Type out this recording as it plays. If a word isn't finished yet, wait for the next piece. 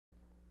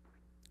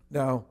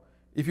Now,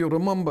 if you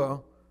remember,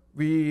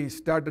 we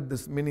started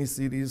this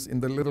mini-series in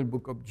the little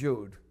book of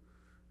Jude.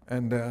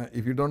 And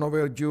if you don't know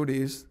where Jude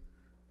is,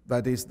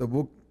 that is the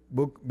book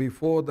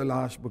before the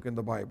last book in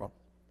the Bible.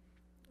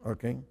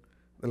 Okay?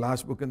 The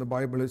last book in the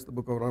Bible is the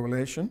book of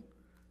Revelation.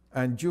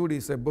 And Jude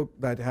is a book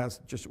that has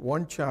just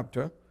one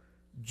chapter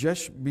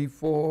just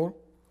before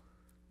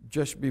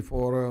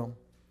the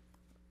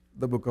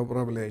book of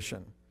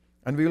Revelation.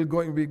 And we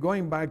will be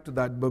going back to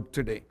that book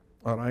today,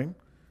 all right?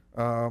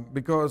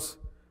 Because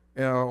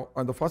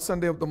on the first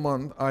Sunday of the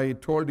month, I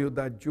told you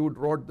that Jude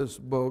wrote this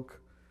book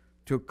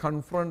to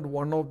confront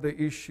one of the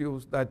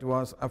issues that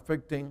was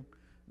affecting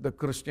the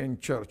Christian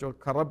church, or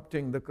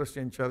corrupting the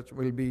Christian church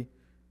will be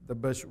the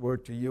best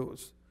word to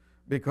use.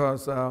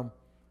 Because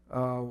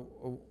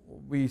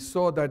we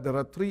saw that there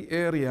are three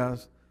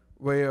areas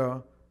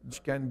where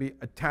it can be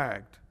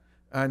attacked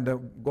and the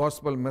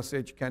gospel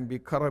message can be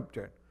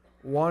corrupted.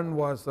 One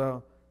was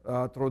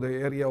through the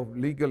area of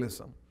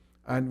legalism.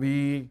 And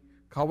we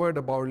covered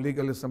about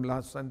legalism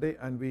last Sunday,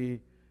 and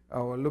we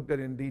looked at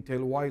in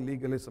detail why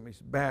legalism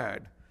is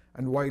bad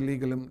and why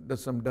legalism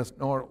does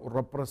not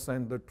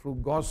represent the true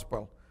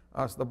gospel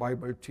as the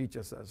Bible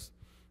teaches us.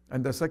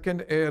 And the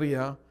second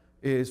area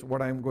is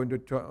what I'm going to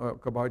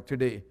talk about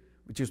today,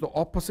 which is the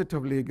opposite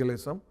of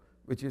legalism,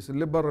 which is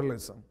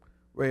liberalism,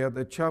 where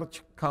the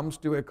church comes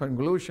to a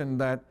conclusion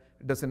that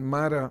it doesn't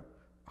matter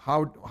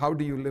how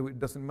do you live, it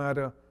doesn't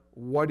matter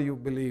what do you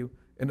believe,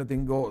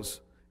 anything goes,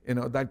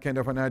 that kind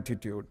of an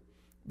attitude.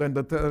 Then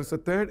there's a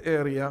third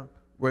area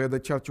where the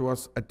church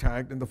was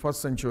attacked in the first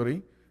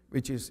century,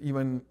 which is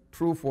even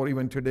true for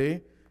even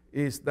today,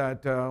 is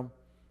that the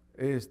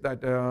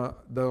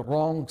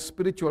wrong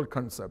spiritual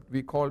concept.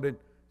 We called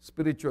it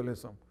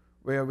spiritualism,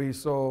 where we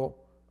saw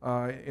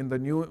in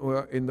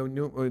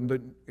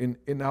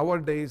our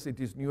days it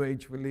is New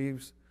Age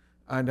beliefs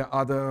and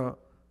other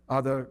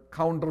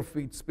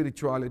counterfeit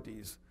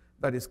spiritualities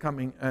that is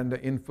coming and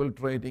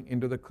infiltrating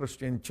into the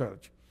Christian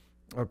church.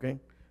 Okay.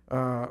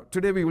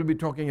 Today we will be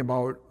talking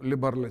about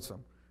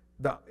liberalism.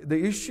 The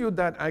issue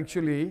that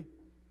actually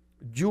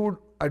Jude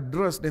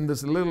addressed in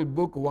this little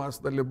book was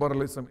the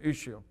liberalism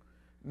issue.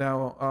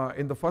 Now,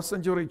 in the first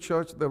century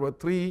church, there were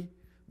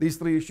these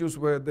three issues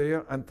were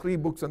there, and 3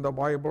 books in the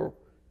Bible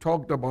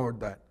talked about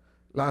that.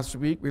 Last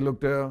week we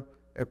looked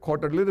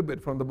quoted a little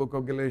bit from the book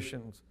of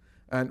Galatians,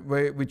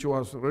 which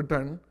was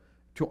written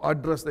to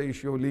address the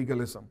issue of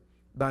legalism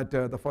that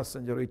the first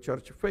century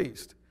church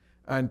faced.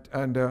 And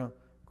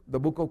the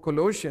book of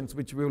Colossians,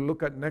 which we will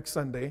look at next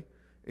Sunday,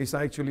 is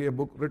actually a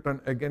book written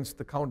against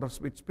the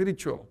counterfeit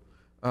spirituality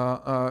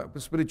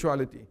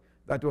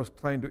that was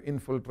trying to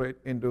infiltrate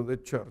into the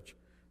church.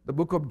 The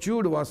book of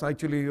Jude was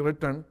actually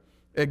written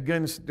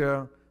against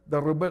the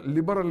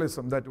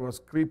liberalism that was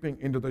creeping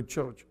into the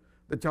church.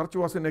 The church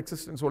was in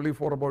existence only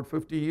for about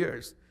 50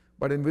 years,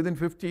 but within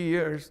 50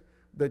 years,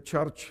 the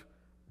church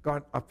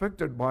got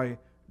affected by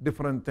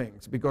different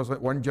things, because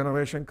one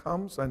generation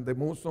comes and they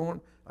move on,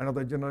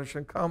 another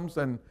generation comes,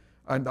 and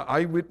the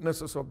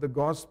eyewitnesses of the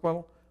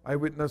gospel,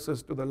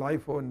 eyewitnesses to the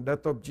life and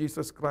death of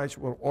Jesus Christ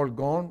were all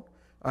gone,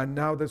 and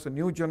now there's a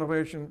new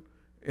generation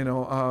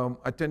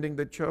attending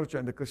the church,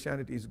 and the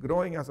Christianity is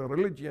growing as a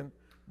religion,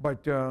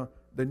 but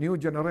the new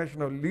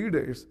generation of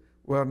leaders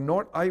were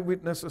not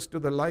eyewitnesses to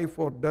the life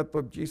or death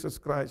of Jesus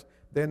Christ.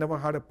 They never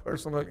had a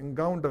personal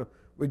encounter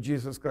with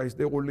Jesus Christ.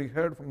 They only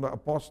heard from the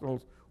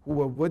apostles who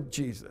were with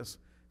Jesus.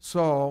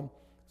 So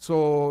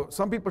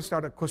some people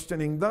started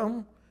questioning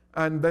them,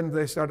 and then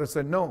they started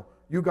saying, no,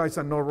 you guys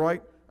are not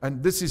right,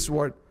 and this is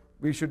what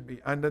we should be.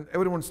 And then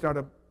everyone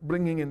started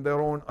bringing in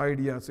their own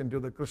ideas into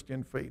the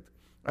Christian faith.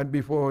 And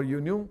before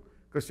you knew,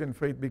 Christian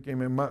faith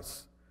became a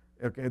mess.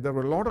 Okay, there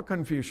were a lot of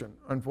confusion,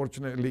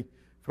 unfortunately,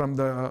 from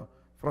the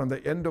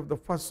end of the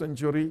first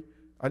century,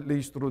 at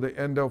least through the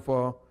end of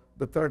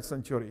the third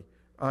century,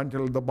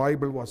 until the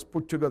Bible was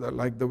put together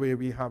like the way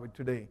we have it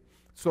today.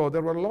 So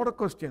there were a lot of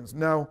questions.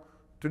 Now,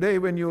 today,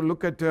 when you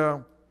look at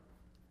the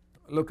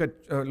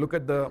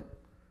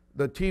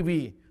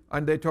TV,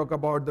 and they talk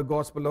about the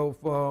gospel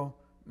of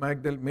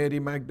Mary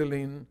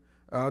Magdalene,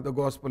 the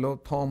gospel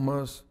of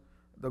Thomas,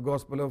 the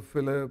gospel of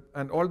Philip,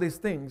 and all these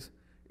things,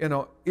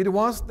 it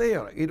was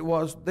there.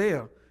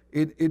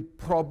 It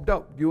propped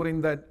up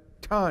during that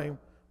time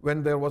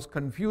when there was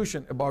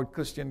confusion about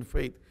Christian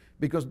faith,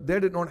 because they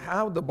did not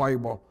have the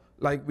Bible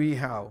like we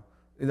have.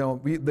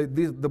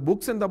 The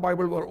books in the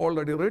Bible were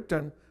already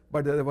written,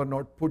 but they were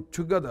not put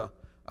together.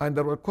 And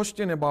there were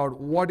questions about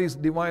what is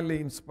divinely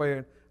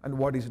inspired and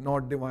what is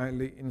not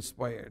divinely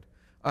inspired.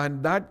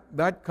 And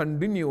that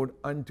continued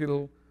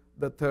until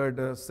the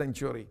third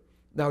century.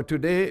 Now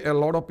today, a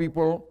lot of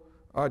people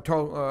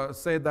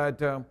say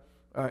that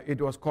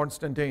it was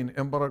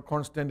Emperor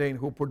Constantine,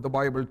 who put the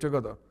Bible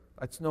together.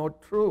 That's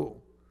not true.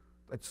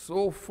 That's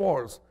so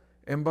false.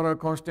 Emperor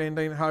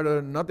Constantine had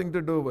nothing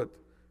to do with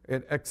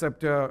it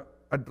except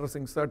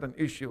addressing certain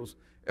issues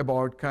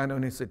about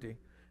canonicity.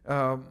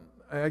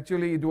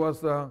 Actually, it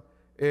was the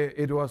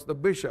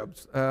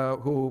bishops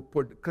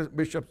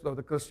bishops of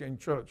the Christian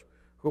church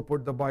who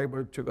put the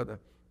Bible together.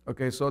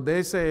 Okay, so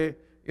they say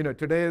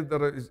today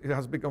it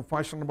has become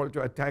fashionable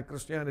to attack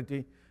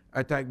Christianity,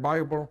 attack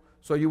Bible.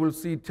 So you will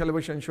see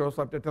television shows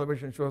after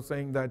television shows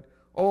saying that,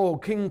 oh,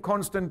 King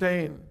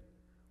Constantine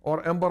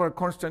or Emperor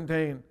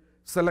Constantine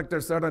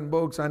selected certain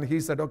books and he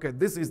said, okay,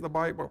 this is the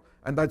Bible,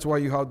 and that's why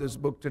you have this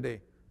book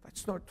today.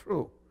 That's not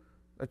true.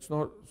 That's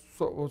not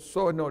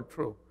so not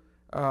true.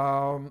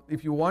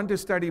 If you want to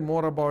study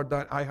more about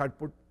that, I had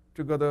put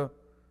together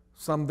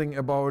something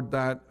about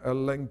that, a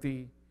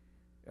lengthy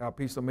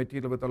piece of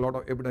material with a lot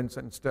of evidence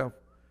and stuff.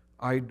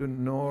 I do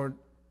not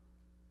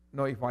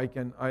know if I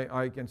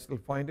can still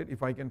find it.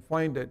 If I can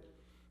find it,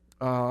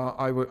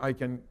 I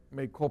can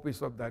make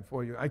copies of that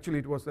for you. Actually,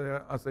 it was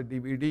as a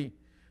DVD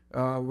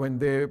when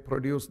they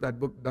produced that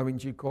book, Da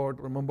Vinci Code.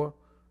 Remember,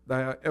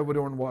 that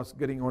everyone was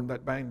getting on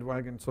that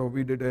bandwagon. So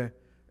we did a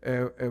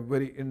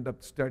very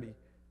in-depth study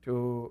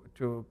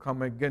to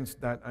come against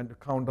that and to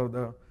counter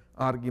the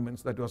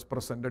arguments that was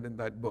presented in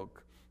that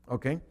book.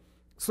 Okay,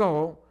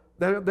 so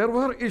there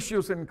were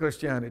issues in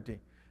Christianity,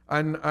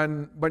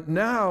 but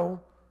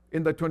now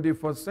in the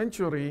 21st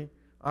century,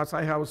 as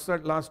I have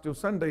said last 2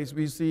 Sundays,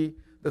 we see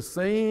the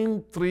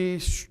same 3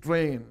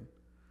 strain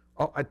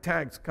of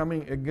attacks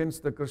coming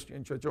against the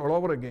Christian church all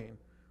over again.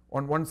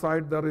 On one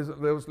side, there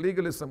is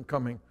legalism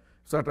coming.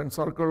 Certain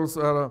circles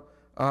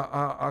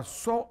are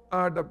so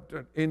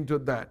adapted into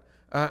that,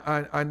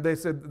 and they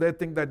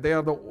think that they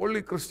are the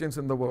only Christians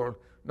in the world.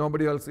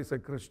 Nobody else is a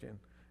Christian.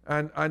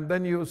 And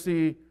then you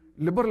see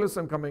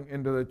liberalism coming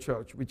into the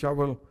church, which I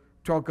will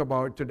talk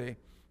about today.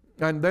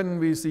 And then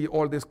we see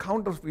all these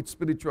counterfeit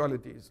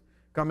spiritualities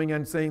coming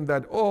and saying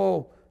that,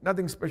 oh,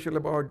 nothing special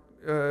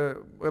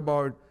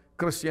about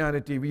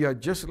Christianity. We are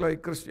just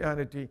like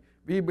Christianity.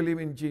 We believe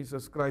in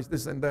Jesus Christ,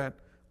 this and that.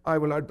 I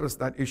will address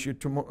that issue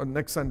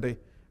next Sunday.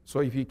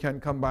 So if you can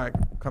come back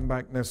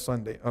next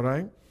Sunday, all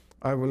right?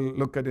 I will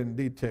look at it in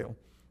detail.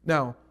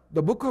 Now,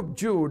 the book of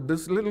Jude,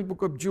 this little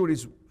book of Jude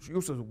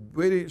uses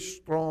very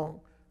strong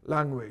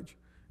language.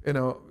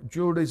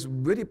 Jude is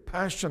very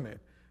passionate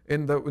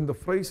in the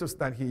phrases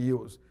that he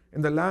used,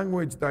 in the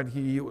language that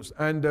he used.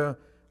 And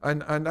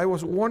I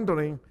was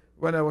wondering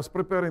when I was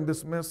preparing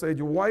this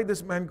message, why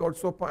this man got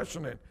so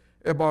passionate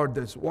about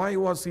this. Why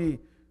was he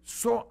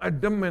so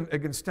adamant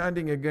against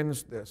standing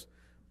against this?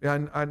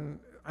 And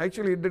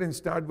actually it didn't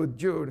start with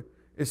Jude,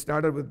 it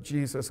started with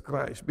Jesus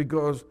Christ,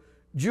 because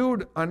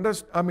Jude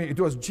it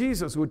was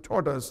Jesus who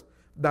taught us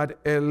that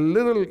a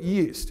little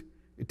yeast,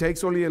 it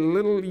takes only a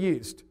little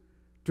yeast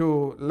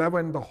to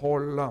leaven the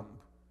whole lump.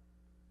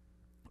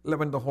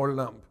 Leaven the whole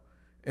lump.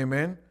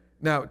 Amen.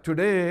 Now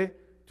today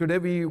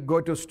we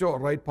go to a store,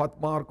 right,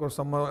 Pathmark or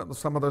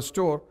some other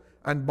store,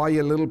 and buy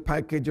a little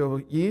package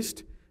of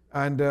yeast.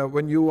 And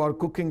when you are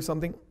cooking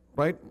something,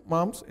 right,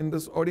 moms in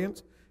this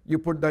audience, you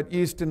put that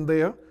yeast in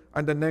there,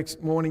 and the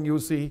next morning you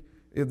see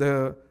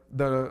the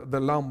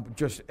lump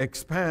just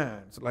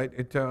expands, right?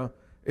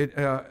 It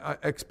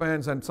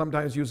expands, and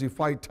sometimes you see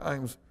 5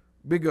 times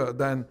bigger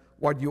than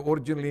what you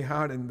originally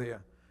had in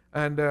there.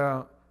 And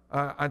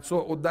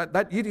so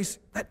that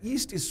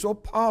yeast is so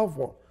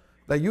powerful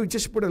that you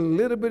just put a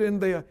little bit in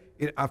there,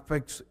 it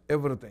affects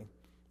everything.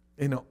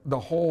 The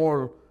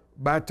whole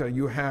batter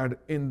you had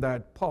in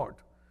that pot.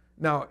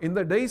 Now, in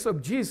the days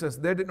of Jesus,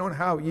 they did not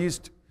have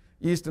yeast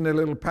in a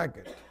little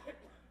packet.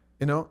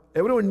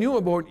 Everyone knew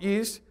about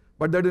yeast,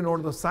 but they didn't know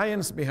the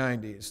science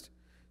behind yeast.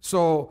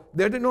 So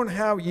they did not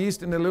have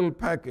yeast in a little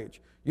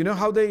package. You know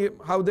how they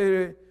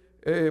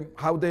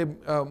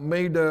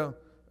made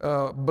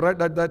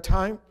bread at that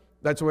time?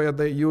 That's where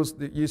they used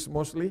the yeast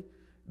mostly.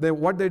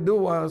 What they do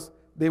was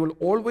they will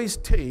always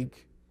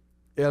take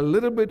a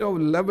little bit of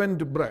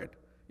leavened bread.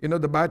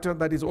 The batter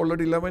that is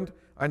already leavened,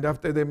 and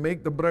after they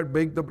make the bread,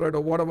 bake the bread,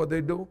 or whatever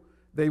they do,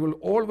 they will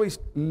always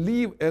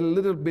leave a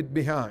little bit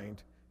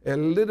behind, a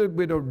little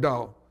bit of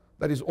dough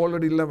that is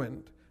already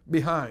leavened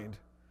behind.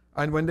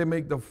 And when they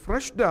make the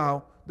fresh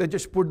dough, they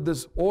just put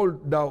this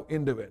old dough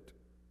into it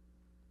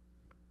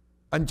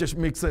and just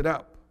mix it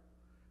up.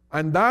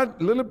 And that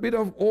little bit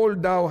of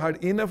old dough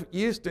had enough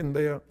yeast in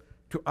there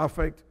to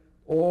affect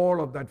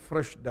all of that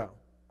fresh dough.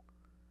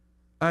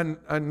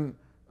 And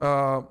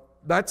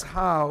that's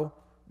how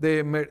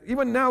they made.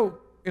 Even now,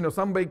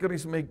 some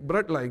bakeries make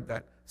bread like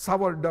that,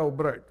 sourdough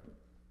bread.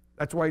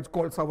 That's why it's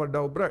called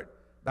sourdough bread.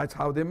 That's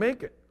how they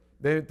make it.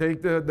 They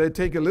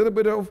take a little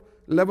bit of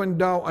leavened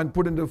dough and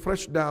put into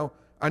fresh dough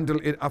until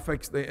it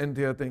affects the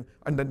entire thing,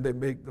 and then they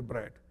make the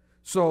bread.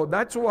 So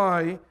that's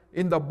why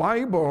in the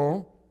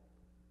Bible,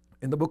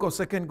 in the book of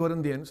 2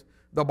 Corinthians,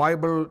 the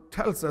Bible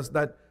tells us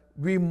that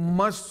we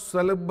must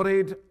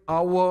celebrate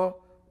our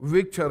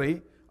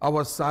victory,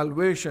 our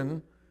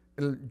salvation,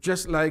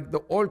 just like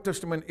the Old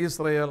Testament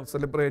Israel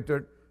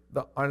celebrated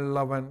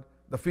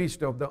the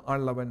feast of the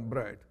unleavened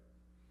bread.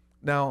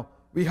 Now,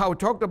 we have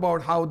talked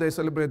about how they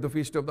celebrate the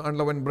feast of the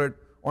unleavened bread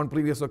on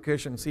previous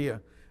occasions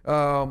here.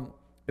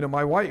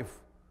 My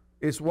wife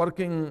is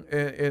working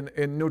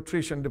in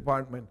nutrition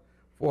department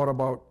for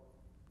about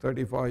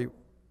 35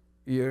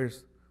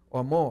 years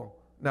or more.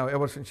 Now,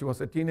 ever since she was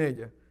a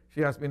teenager,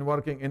 she has been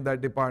working in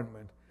that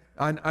department.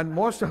 And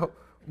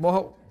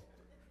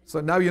So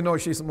now you know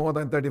she's more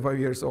than 35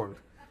 years old.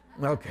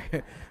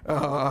 Okay.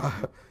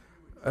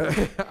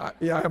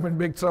 Yeah, I'm in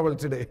big trouble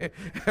today.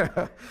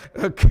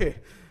 Okay.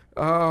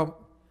 Most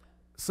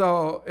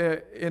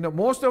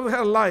of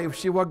her life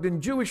she worked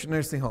in Jewish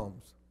nursing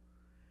homes.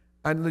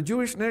 And in the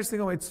Jewish nursing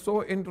home, it's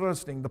so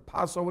interesting. The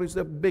Passover is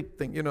a big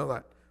thing. You know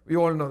that. We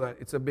all know that.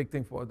 It's a big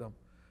thing for them.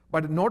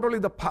 But not only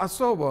the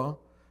Passover,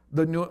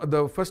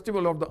 the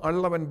festival of the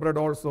unleavened bread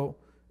also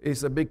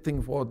is a big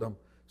thing for them.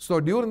 So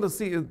during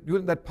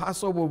that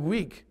Passover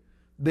week,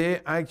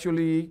 they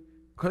actually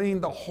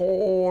clean the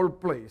whole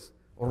place,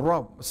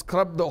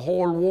 scrub the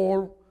whole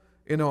wall,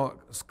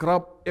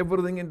 scrub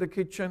everything in the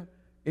kitchen,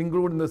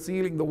 including the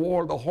ceiling, the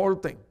wall, the whole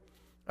thing.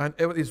 And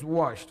everything is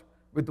washed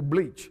with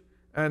bleach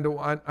and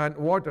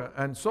water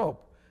and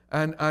soap.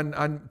 And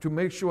to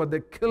make sure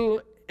they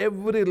kill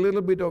every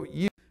little bit of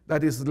yeast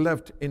that is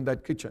left in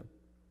that kitchen.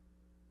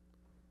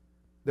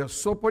 They're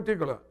so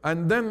particular.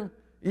 And then,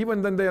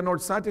 even then they are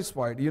not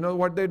satisfied. You know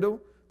what they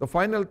do? The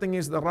final thing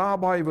is the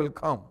rabbi will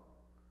come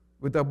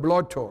with a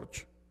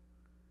blowtorch.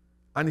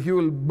 And he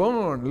will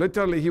burn,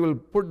 literally he will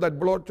put that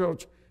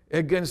blowtorch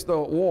against the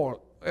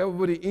wall,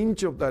 every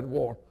inch of that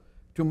wall,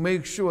 to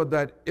make sure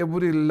that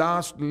every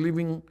last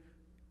living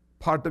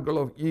particle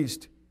of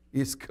yeast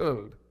is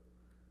killed.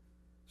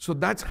 So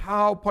that's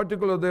how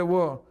particular they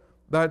were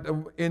that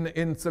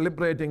in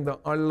celebrating the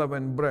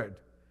unleavened bread.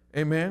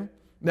 Amen?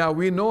 Now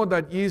we know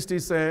that yeast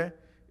is a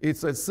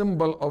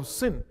symbol of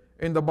sin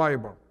in the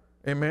Bible.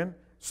 Amen?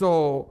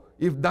 So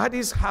if that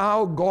is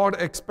how God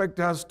expects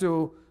us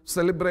to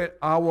celebrate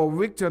our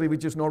victory,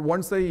 which is not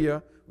once a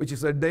year, which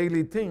is a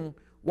daily thing,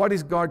 what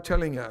is God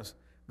telling us?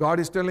 God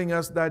is telling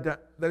us that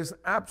there is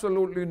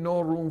absolutely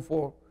no room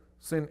for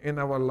sin in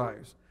our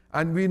lives.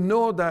 And we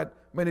know that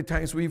many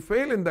times we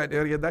fail in that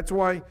area. That's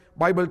why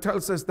Bible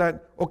tells us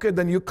that, okay,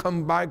 then you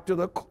come back to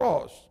the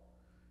cross.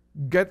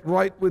 Get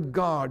right with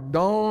God.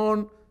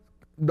 Don't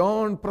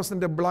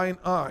present a blind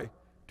eye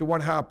to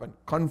what happened.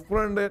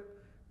 Confront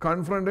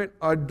it,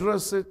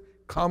 address it,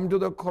 come to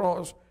the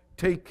cross,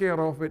 take care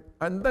of it,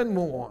 and then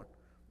move on.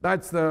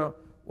 That's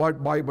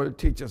what Bible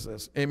teaches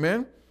us.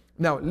 Amen?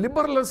 Now,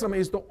 liberalism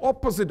is the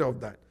opposite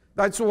of that.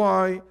 That's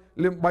why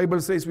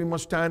Bible says we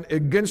must stand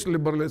against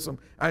liberalism,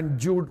 and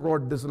Jude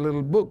wrote this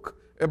little book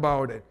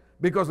about it.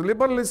 Because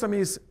liberalism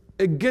is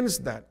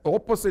against that,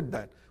 opposite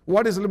that.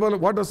 What does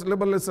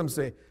liberalism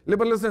say?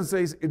 Liberalism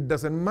says it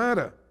doesn't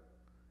matter.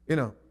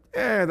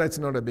 That's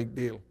not a big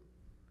deal.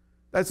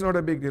 That's not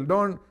a big deal.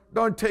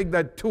 Don't take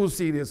that too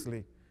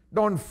seriously.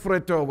 Don't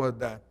fret over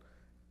that.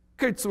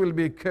 Kids will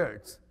be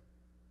kids.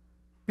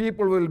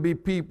 People will be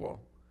people.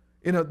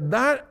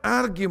 That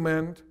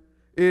argument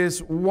is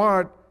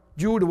what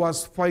Jude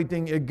was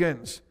fighting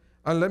against.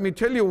 And let me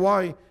tell you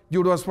why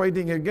Jude was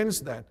fighting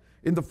against that.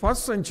 In the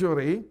first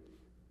century,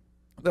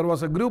 there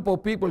was a group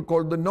of people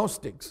called the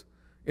Gnostics.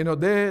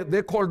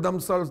 They called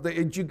themselves the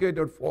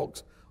educated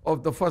folks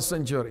of the first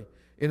century.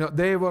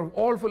 They were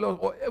all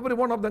philosophers. Every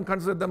one of them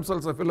considered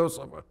themselves a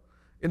philosopher.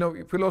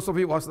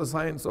 Philosophy was the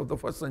science of the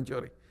first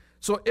century.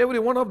 So every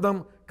one of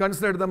them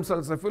considered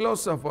themselves a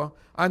philosopher,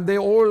 and they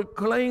all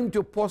claimed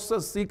to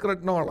possess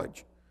secret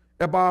knowledge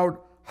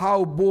about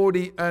how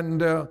body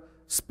and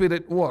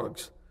spirit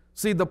works.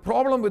 See, the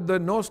problem with the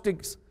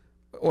Gnostics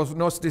or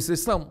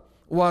Gnosticism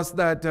was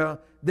that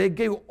they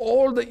gave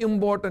all the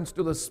importance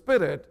to the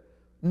spirit,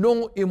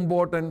 no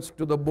importance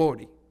to the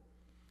body.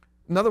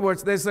 In other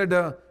words, they said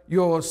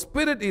your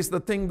spirit is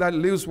the thing that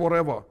lives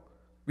forever,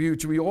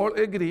 which we all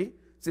agree.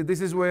 See,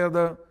 this is where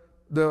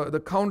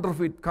the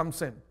counterfeit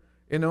comes in.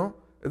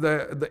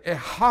 A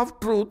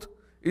half-truth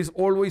is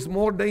always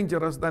more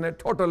dangerous than a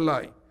total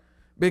lie,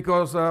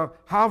 because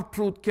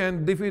half-truth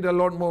can defeat a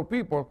lot more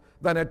people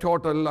than a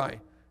total lie.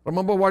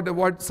 Remember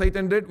what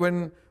Satan did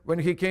when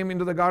he came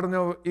into the Garden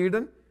of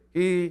Eden?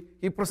 He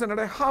presented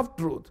a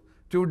half-truth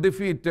to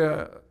defeat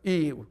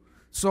Eve.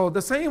 So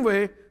the same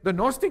way, the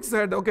Gnostics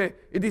said, okay,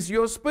 it is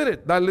your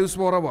spirit that lives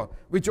forever,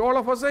 which all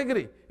of us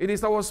agree. It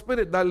is our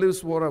spirit that lives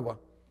forever.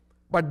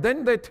 But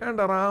then they turned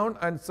around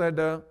and said,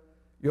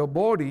 your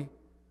body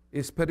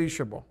is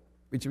perishable,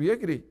 which we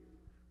agree,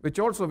 which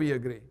also we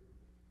agree.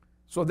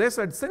 So they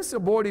said, since your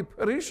body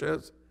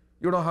perishes,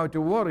 you don't have to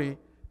worry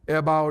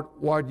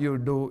about what you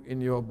do in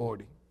your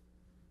body.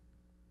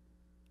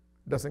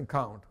 Doesn't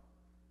count.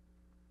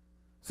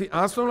 See,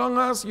 as long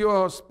as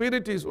your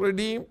spirit is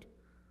redeemed,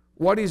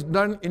 what is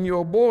done in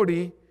your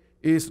body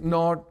is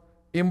not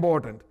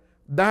important.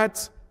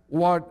 That's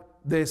what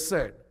they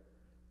said.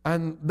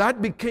 And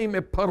that became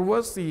a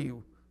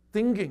perversive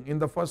thinking in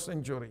the first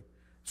century.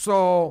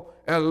 So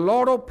a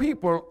lot of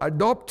people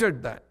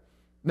adopted that.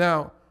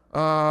 Now,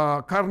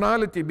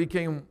 carnality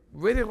became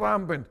very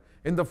rampant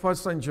in the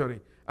first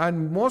century.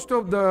 And most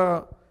of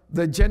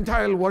the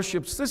Gentile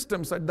worship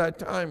systems at that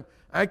time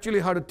actually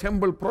had a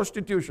temple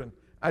prostitution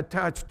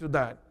attached to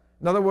that.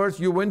 In other words,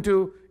 you went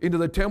into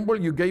the temple,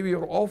 you gave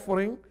your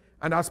offering,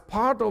 and as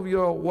part of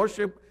your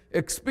worship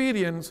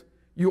experience,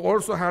 you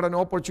also had an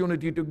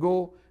opportunity to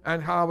go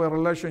and have a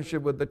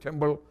relationship with the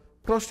temple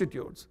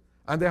prostitutes.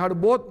 And they had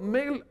both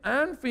male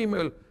and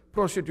female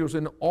prostitutes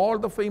in all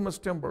the famous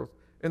temples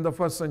in the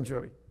first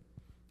century.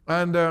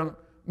 And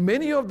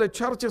many of the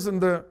churches in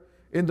the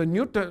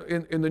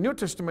New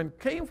Testament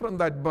came from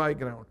that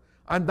background.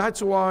 And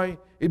that's why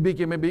it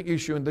became a big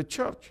issue in the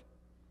church.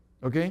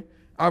 Okay?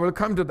 I will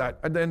come to that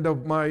at the end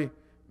of my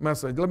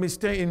message. Let me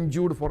stay in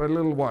Jude for a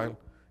little while,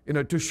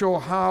 to show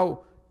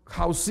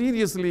how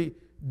seriously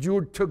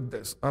Jude took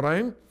this. All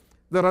right?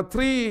 There are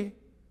three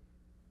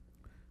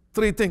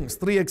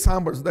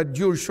examples that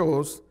Jude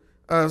shows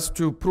us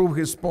to prove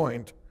his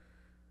point.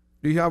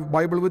 Do you have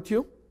Bible with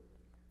you?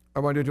 I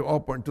want you to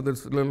open to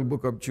this little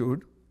book of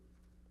Jude.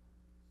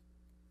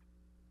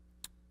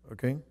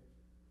 Okay?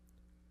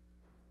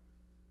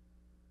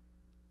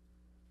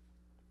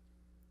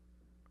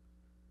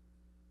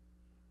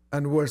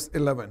 And verse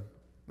 11.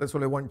 That's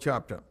only one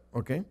chapter.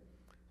 Okay?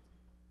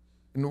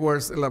 In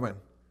verse 11.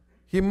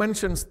 He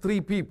mentions three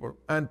people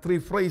and three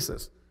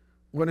phrases.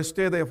 I'm going to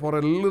stay there for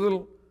a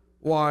little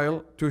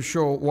while to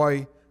show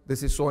why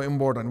this is so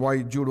important,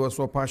 why Jude was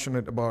so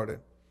passionate about it.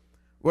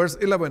 Verse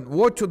 11,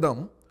 woe to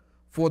them,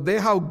 for they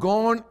have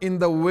gone in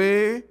the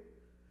way.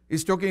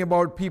 He's talking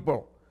about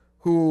people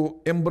who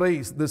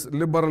embrace this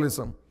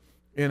liberalism,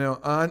 and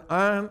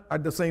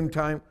at the same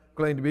time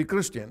claim to be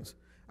Christians.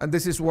 And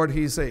this is what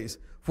he says.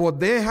 For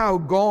they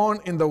have gone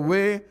in the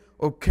way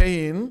of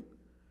Cain,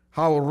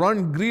 have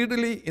run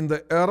greedily in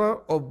the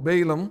error of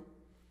Balaam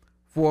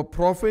for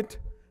profit,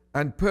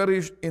 and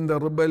perished in the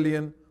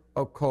rebellion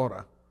of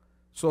Korah.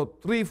 So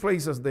three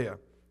phrases there.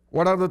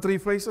 What are the three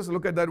phrases?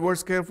 Look at that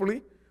verse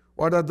carefully.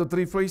 What are the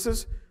three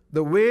phrases?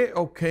 The way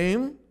of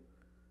Cain,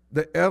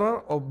 the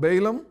error of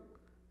Balaam,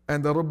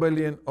 and the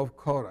rebellion of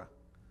Korah.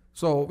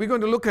 So we're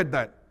going to look at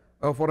that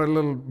for a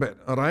little bit,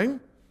 all right?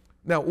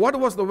 Now, what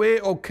was the way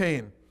of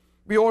Cain?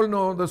 We all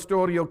know the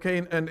story of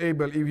Cain and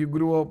Abel if you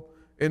grew up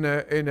in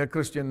a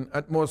Christian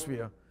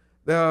atmosphere.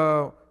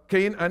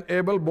 Cain and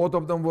Abel, both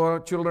of them were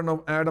children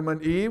of Adam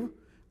and Eve,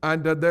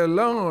 and they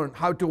learned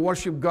how to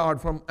worship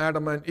God from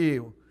Adam and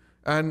Eve.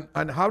 And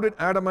how did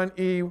Adam and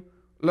Eve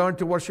learn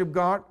to worship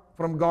God?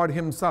 From God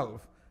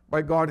himself,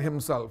 by God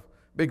himself.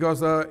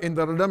 Because in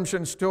the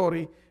redemption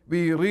story,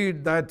 we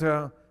read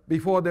that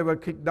before they were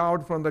kicked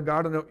out from the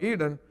Garden of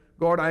Eden,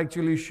 God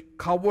actually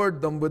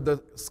covered them with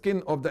the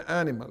skin of the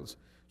animals.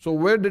 So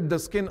where did the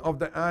skin of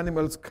the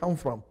animals come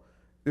from?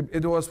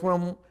 It was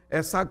from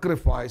a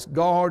sacrifice.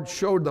 God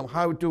showed them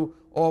how to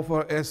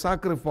offer a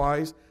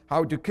sacrifice,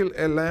 how to kill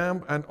a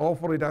lamb and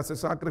offer it as a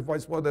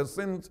sacrifice for their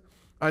sins,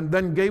 and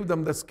then gave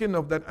them the skin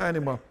of that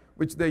animal,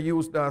 which they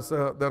used as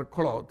their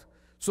cloth.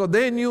 So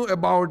they knew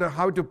about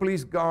how to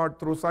please God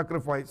through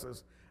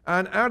sacrifices.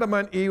 And Adam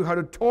and Eve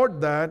had taught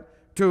that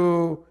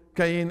to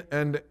Cain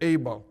and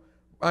Abel.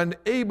 And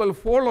Abel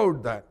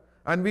followed that.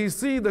 And we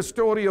see the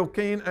story of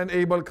Cain and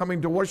Abel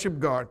coming to worship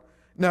God.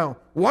 Now,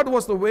 what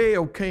was the way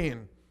of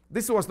Cain?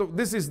 This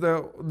is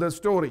the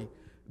story.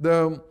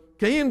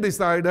 Cain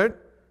decided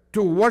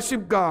to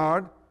worship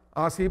God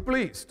as he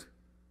pleased.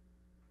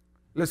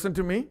 Listen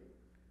to me.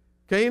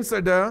 Cain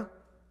said,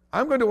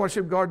 I'm going to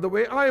worship God the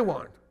way I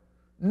want.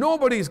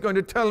 Nobody is going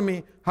to tell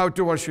me how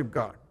to worship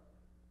God.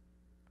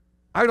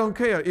 I don't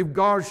care if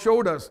God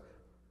showed us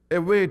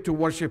a way to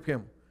worship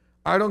him.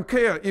 I don't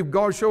care if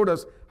God showed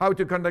us how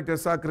to conduct a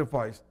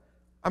sacrifice.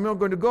 I'm not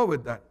going to go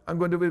with that. I'm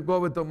going to go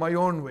with my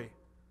own way.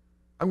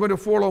 I'm going to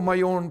follow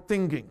my own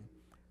thinking.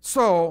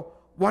 So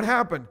what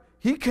happened?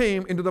 He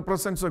came into the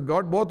presence of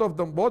God.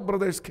 Both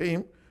brothers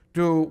came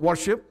to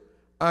worship.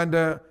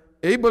 And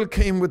Abel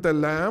came with a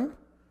lamb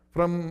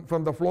from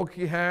the flock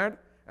he had.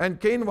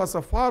 And Cain was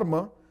a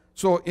farmer.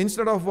 So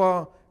instead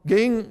of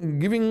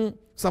giving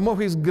some of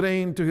his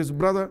grain to his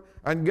brother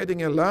and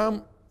getting a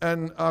lamb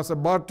and as a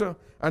barter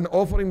and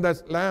offering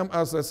that lamb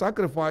as a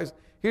sacrifice,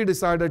 he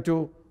decided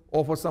to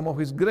offer some of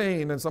his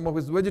grain and some of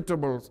his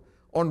vegetables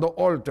on the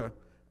altar.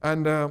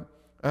 And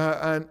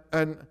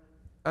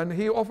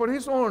he offered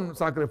his own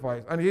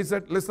sacrifice. And he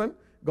said, listen,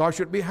 God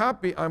should be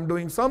happy I'm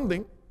doing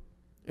something.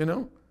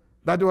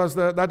 That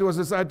was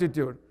his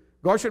attitude.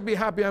 God should be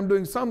happy I'm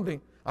doing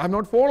something. I'm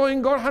not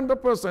following God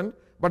 100%,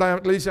 but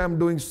at least I'm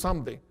doing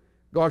something.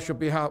 God should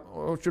be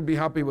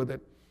happy with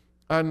it.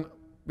 And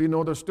we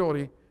know the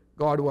story.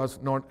 God was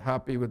not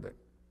happy with it.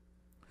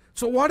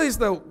 So what is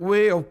the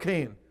way of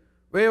Cain?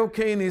 Way of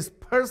Cain is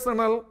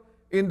personal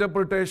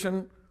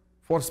interpretation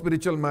for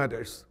spiritual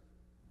matters.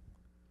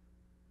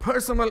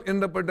 Personal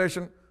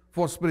interpretation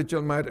for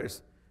spiritual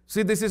matters.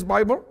 See, this is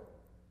Bible.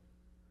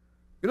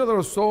 There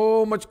is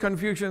so much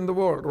confusion in the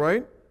world,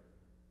 right?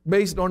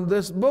 Based on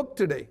this book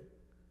today.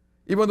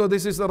 Even though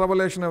this is the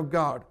revelation of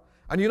God.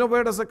 And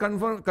where does the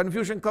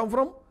confusion come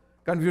from?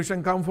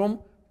 Confusion comes from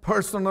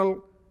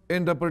personal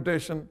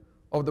interpretation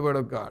of the Word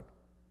of God.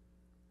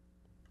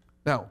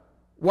 Now,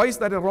 why is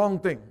that a wrong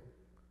thing?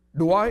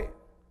 Do I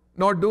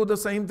not do the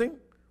same thing?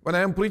 When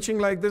I am preaching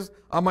like this,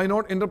 am I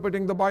not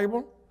interpreting the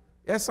Bible?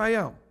 Yes, I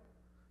am.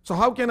 So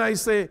how can I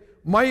say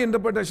my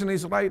interpretation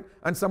is right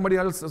and somebody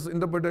else's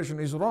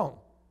interpretation is wrong?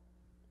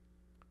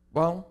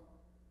 Well,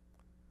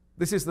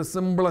 this is the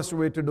simplest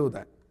way to do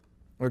that.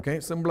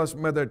 Okay, simplest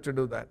method to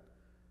do that.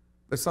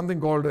 There's something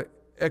called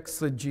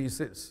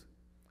exegesis.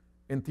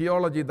 In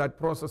theology, that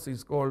process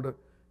is called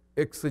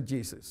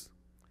exegesis.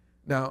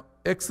 Now,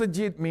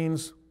 exegete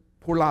means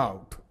pull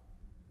out.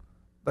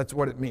 That's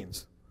what it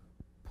means.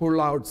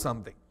 Pull out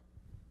something.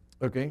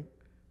 Okay?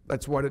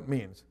 That's what it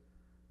means.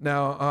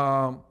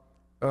 Now,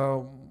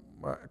 a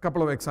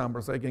couple of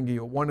examples I can give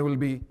you. One will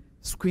be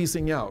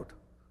squeezing out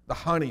the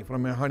honey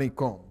from a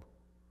honeycomb.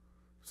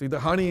 See, the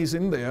honey is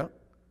in there,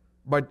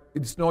 but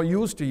it's no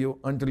use to you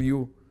until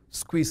you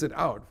squeeze it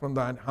out from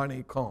that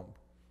honeycomb.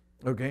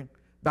 Okay?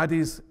 That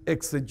is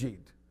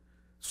exegete.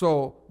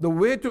 So the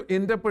way to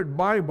interpret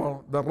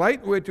Bible, the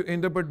right way to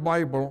interpret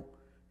Bible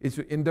is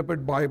to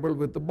interpret Bible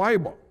with the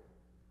Bible.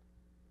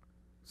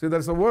 See,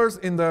 there's a verse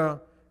in the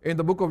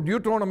book of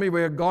Deuteronomy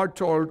where God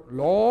told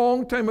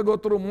long time ago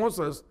through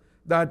Moses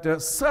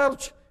that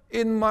search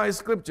in my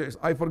scriptures.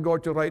 I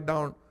forgot to write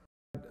down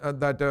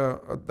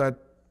that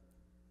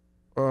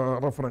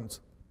reference.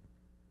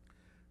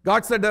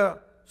 God said,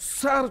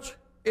 search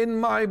in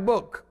my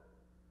book.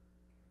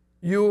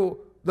 You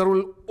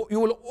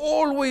will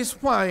always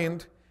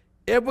find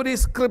every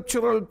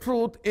scriptural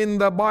truth in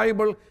the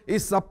Bible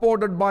is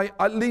supported by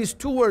at least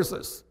 2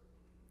 verses.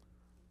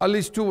 At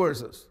least 2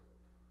 verses.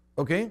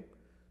 Okay?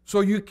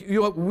 So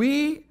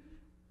we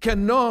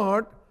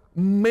cannot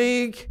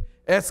make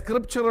a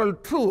scriptural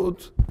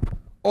truth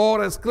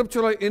or a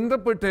scriptural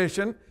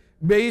interpretation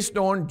based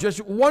on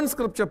just one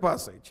scripture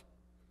passage.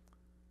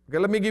 Okay,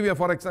 let me give you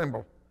for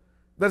example.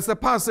 There's a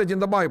passage in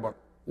the Bible,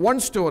 one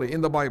story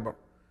in the Bible,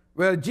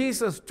 where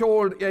Jesus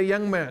told a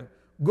young man,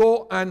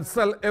 go and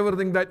sell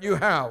everything that you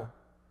have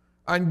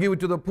and give it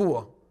to the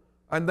poor,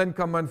 and then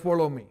come and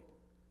follow me.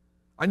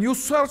 And you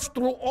search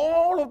through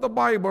all of the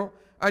Bible,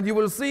 and you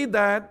will see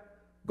that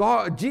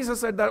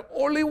Jesus said that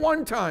only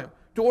one time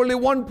to only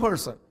one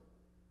person.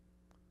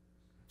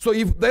 So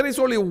if there is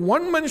only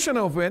one mention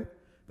of it,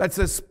 that's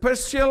a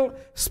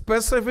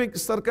specific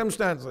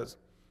circumstances.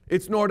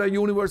 It's not a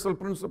universal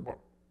principle.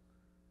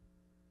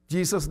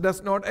 Jesus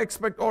does not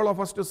expect all of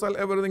us to sell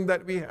everything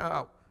that we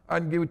have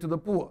and give it to the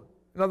poor.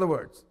 In other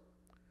words,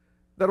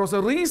 there was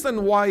a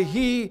reason why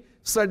he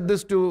said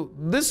this to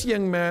this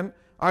young man.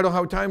 I don't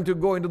have time to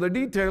go into the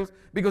details,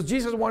 because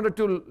Jesus wanted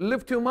to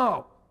lift him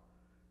up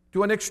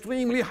to an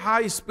extremely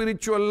high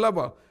spiritual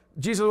level.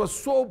 Jesus was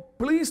so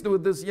pleased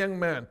with this young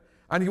man,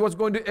 and he was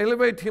going to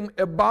elevate him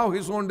above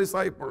his own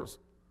disciples.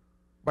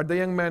 But the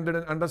young man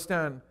didn't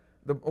understand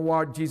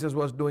what Jesus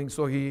was doing,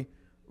 so he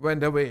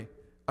went away,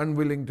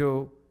 unwilling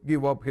to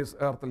give up his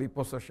earthly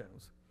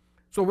possessions.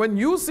 So when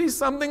you see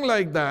something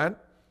like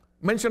that,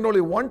 mentioned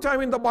only one time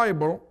in the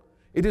Bible,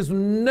 it is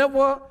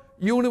never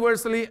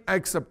universally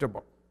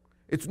acceptable.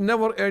 It's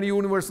never a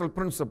universal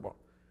principle.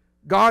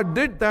 God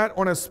did that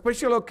on a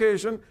special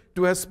occasion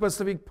to a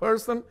specific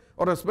person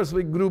or a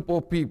specific group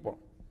of people.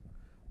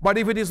 But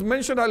if it is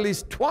mentioned at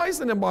least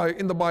twice in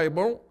the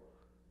Bible,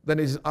 then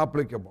it is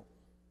applicable.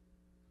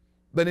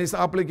 Then it is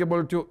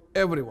applicable to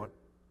everyone.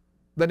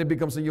 Then it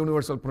becomes a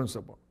universal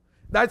principle.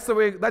 That's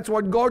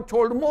what God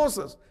told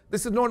Moses.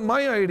 This is not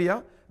my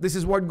idea. This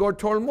is what God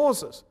told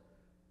Moses.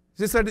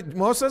 He said,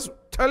 Moses,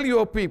 tell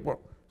your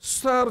people,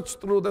 search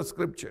through the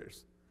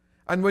scriptures.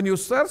 And when you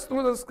search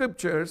through the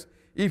scriptures,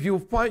 if you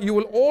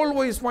will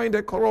always find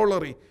a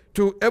corollary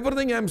to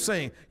everything I'm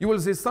saying. You will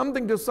see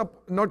something to,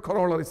 not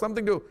corollary,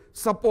 something to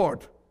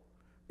support,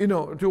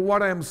 to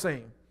what I am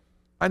saying.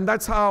 And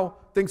that's how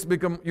things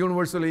become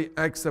universally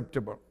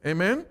acceptable.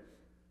 Amen?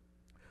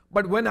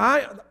 But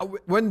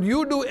when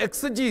you do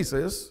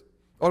exegesis,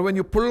 or when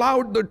you pull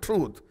out the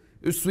truth,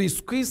 you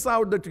squeeze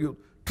out the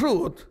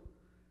truth,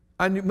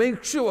 and you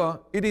make sure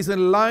it is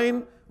in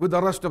line with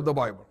the rest of the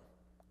Bible.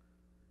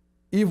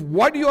 If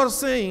what you are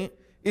saying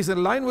is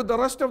in line with the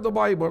rest of the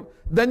Bible,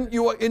 then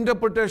your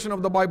interpretation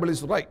of the Bible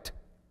is right.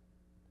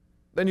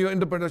 Then your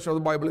interpretation of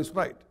the Bible is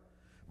right.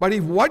 But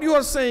if what you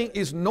are saying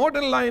is not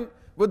in line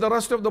with the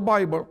rest of the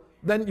Bible,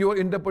 then your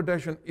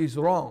interpretation is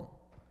wrong.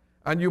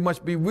 And you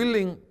must be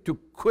willing to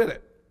quit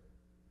it.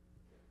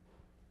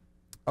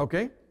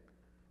 Okay?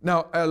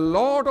 Now, a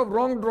lot of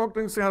wrong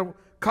doctrines have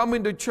come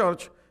into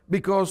church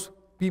because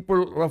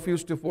people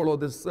refuse to follow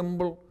this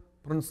simple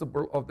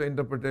principle of the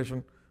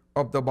interpretation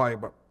of the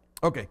Bible.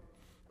 Okay.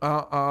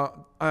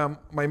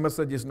 My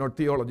message is not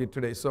theology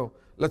today, so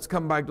let's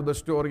come back to the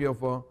story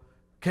of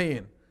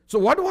Cain. So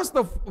what was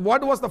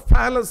the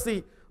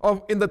fallacy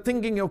in the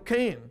thinking of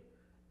Cain?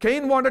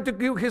 Cain wanted to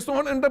give his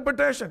own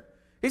interpretation.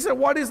 He said,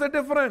 what is the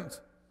difference?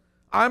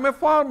 I'm a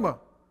farmer.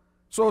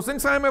 So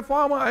since I'm a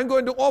farmer, I'm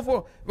going to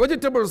offer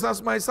vegetables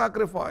as my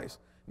sacrifice.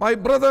 My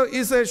brother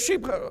is a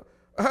sheep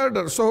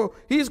herder, so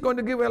he's going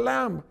to give a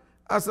lamb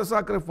as a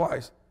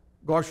sacrifice.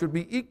 God should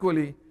be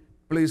equally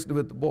pleased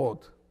with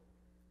both.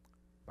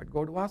 But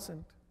God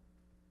wasn't.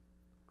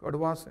 God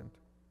wasn't.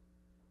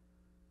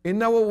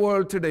 In our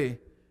world today,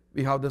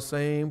 we have the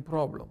same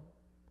problem.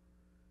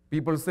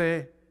 People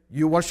say,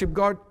 you worship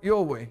God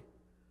your way.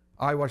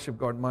 I worship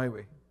God my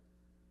way.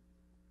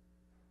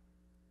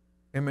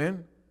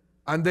 Amen?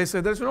 And they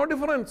say, there's no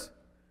difference.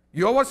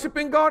 You're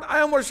worshiping God, I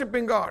am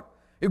worshiping God.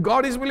 If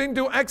God is willing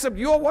to accept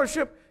your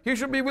worship, He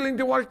should be willing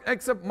to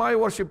accept my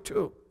worship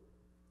too.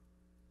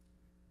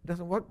 It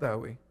doesn't work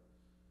that way.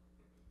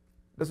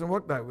 It doesn't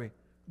work that way.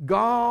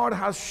 God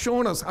has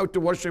shown us how to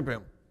worship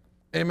Him.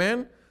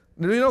 Amen.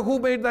 Do you know who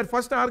made that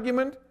first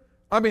argument?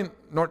 I mean,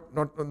 not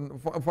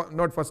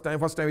first time.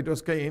 First time it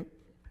was Cain.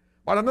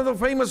 But another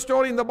famous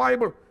story in the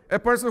Bible, a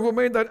person who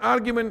made that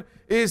argument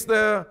is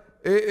the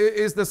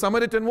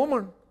Samaritan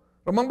woman.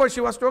 Remember,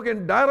 she was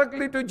talking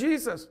directly to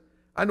Jesus.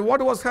 And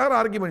what was her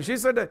argument? She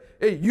said,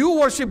 hey, you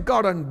worship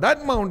God on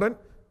that mountain,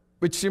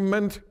 which she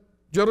meant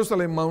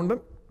Jerusalem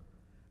mountain.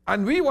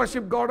 And we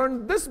worship God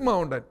on this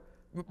mountain,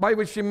 by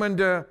which she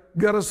meant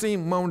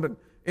Gerizim mountain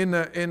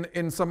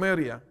in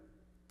Samaria.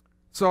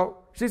 So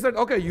she said,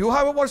 okay, you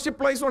have a worship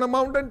place on a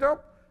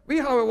mountaintop. We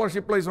have a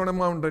worship place on a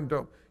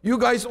mountaintop. You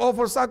guys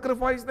offer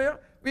sacrifice there.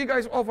 We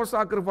guys offer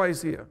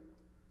sacrifice here.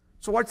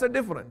 So what's the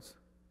difference?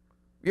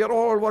 We are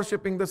all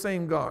worshiping the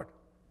same God.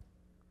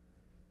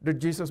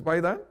 Did Jesus buy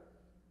that?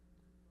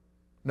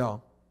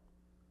 No.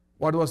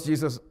 What was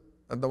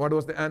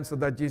the answer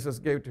that Jesus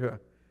gave to her?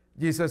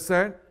 Jesus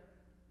said,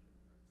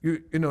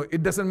 you know,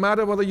 it doesn't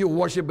matter whether you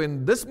worship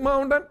in this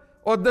mountain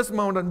or this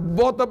mountain.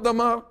 Both of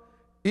them are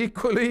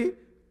equally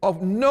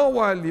of no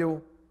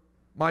value.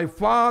 My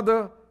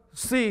Father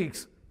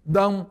seeks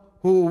them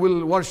who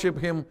will worship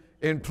Him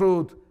in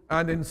truth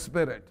and in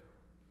spirit.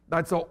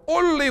 That's the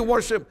only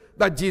worship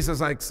that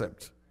Jesus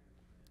accepts.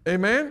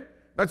 Amen?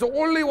 That's the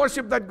only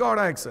worship that God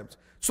accepts.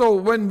 So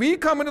when we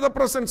come into the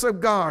presence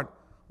of God,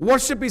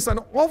 worship is an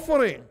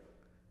offering.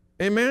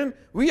 Amen?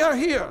 We are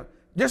here.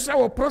 Just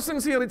our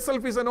presence here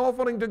itself is an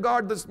offering to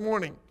God this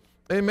morning.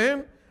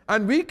 Amen?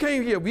 And we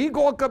came here. We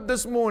woke up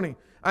this morning.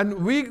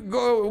 And we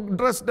go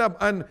dressed up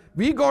and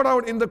we got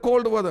out in the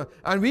cold weather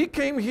and we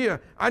came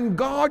here and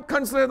God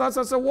considered us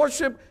as a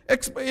worship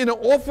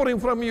offering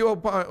from your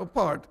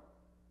part.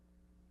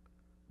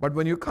 But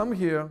when you come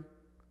here,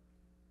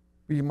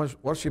 we must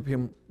worship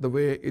Him the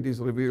way it is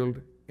revealed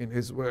in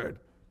His Word.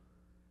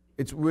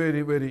 It's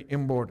very, very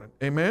important.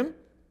 Amen?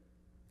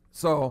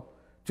 So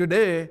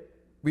today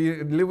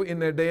we live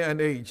in a day and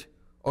age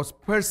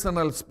of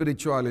personal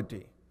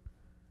spirituality.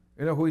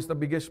 You know who is the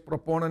biggest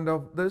proponent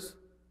of this?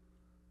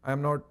 I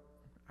don't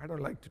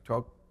like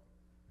to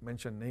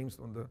mention names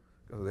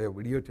because they are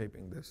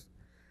videotaping this.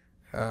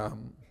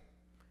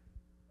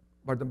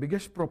 But the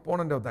biggest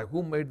proponent of that,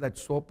 who made that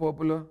so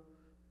popular,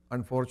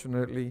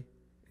 unfortunately,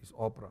 is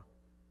Oprah.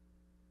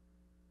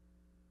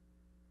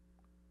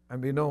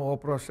 And we know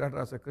Oprah started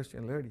as a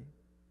Christian lady.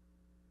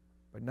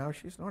 But now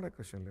she's not a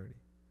Christian lady.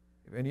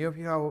 If any of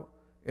you have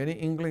any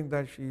inkling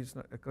that she's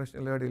not a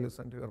Christian lady,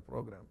 listen to her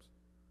programs.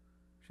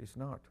 She's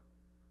not.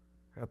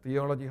 Her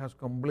theology has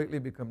completely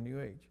become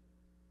New Age.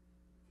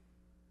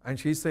 And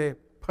she say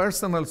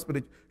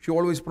she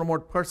always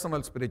promote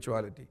personal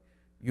spirituality.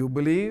 You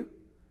believe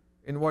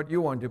in what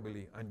you want to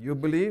believe, and you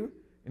believe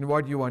in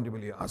what you want to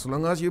believe. As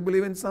long as you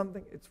believe in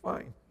something, it's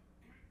fine.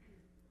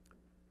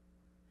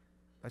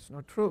 That's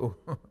not true.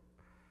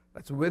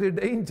 That's very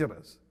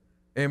dangerous.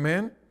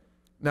 Amen?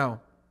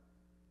 Now,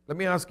 let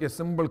me ask you a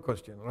simple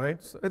question, right?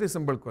 It's a very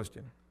simple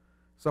question.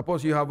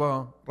 Suppose you have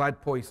a rat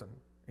poison.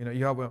 You know,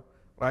 you have a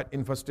rat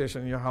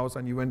infestation in your house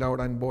and you went out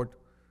and bought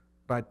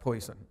rat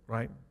poison,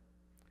 right?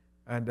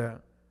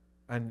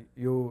 And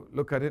you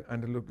look at it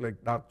and it looks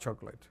like dark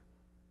chocolate.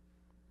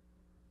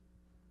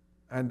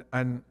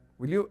 And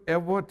will you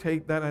ever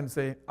take that and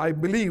say, I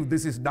believe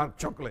this is dark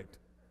chocolate.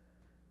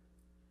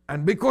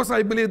 And because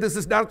I believe this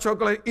is dark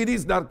chocolate, it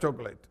is dark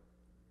chocolate.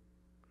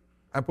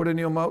 I put it in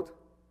your mouth.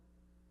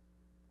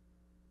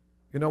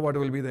 You know what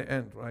will be the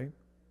end, right?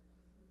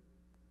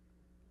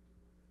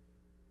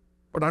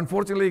 But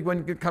unfortunately,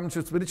 when it comes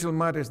to spiritual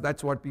matters,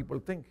 that's what people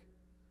think.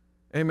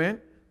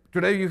 Amen?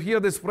 Today you hear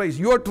this phrase,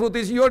 your truth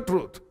is your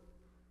truth.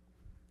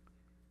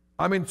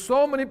 I mean,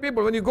 so many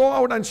people, when you go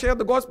out and share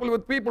the gospel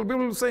with people, people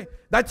will say,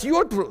 that's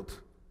your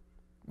truth.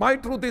 My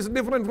truth is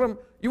different from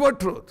your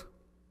truth.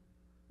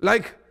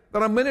 Like,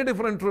 there are many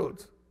different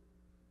truths.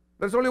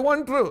 There's only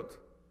one truth.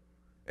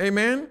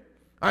 Amen?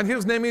 And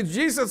His name is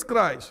Jesus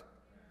Christ.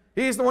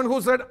 He is the one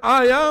who said,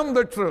 I am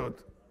the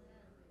truth.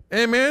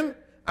 Amen?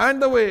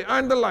 And the way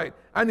and the light.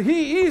 And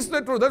He is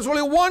the truth. There's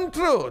only one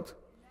truth.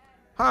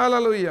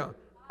 Hallelujah.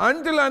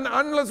 Until and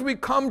unless we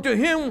come to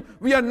Him,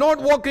 we are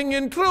not walking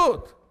in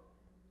truth.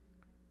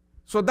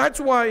 So that's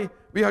why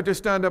we have to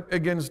stand up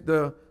against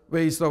the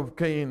ways of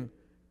Cain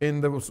in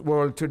the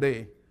world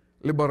today.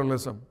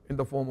 Liberalism in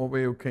the form of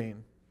way of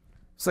Cain.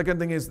 Second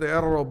thing is the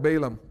error of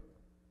Balaam.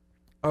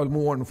 I'll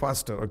move on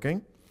faster, okay?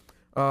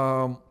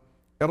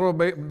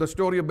 The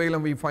story of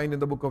Balaam we find in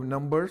the book of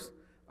Numbers.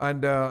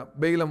 And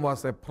Balaam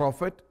was a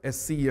prophet, a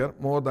seer,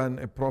 more than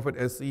a prophet,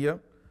 a seer.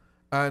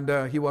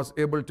 And he was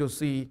able to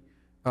see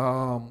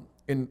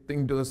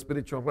into the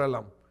spiritual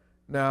realm.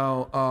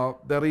 Now,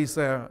 there is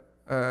a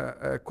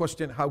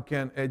question, how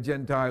can a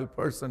Gentile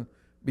person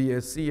be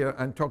a seer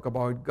and talk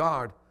about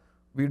God?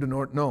 We do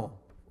not know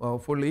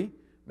fully.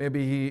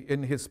 Maybe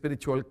in his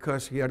spiritual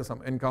curse, he had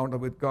some encounter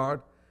with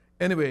God.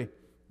 Anyway,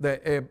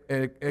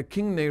 a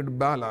king named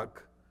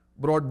Balak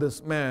brought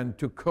this man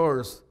to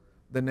curse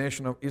the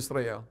nation of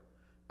Israel.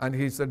 And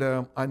he said,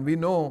 and we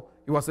know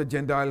he was a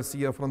Gentile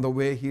seer from the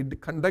way he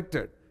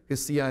conducted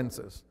his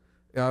seances.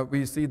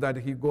 We see that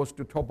he goes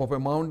to top of a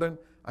mountain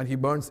and he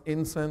burns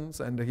incense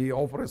and he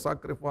offers a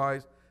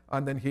sacrifice,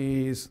 and then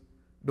he is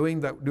doing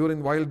that.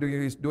 While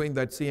he is doing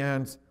that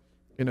seance,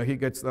 he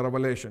gets the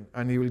revelation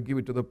and he will give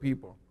it to the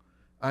people.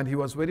 And he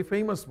was very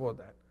famous for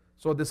that.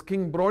 So this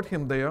king brought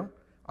him there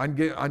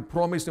and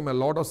promised him a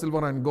lot of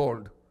silver and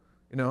gold.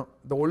 The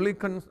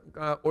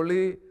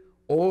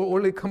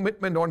only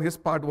commitment on his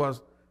part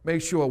was,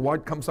 make sure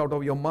what comes out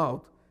of your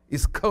mouth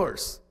is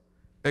curse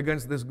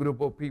against this group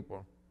of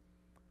people.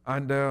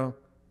 And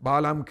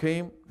Balaam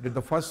came, did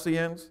the first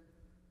seance,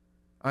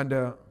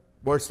 and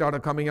words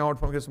started coming out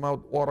from his mouth,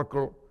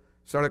 oracle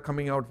started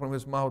coming out from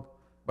his mouth,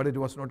 but it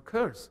was not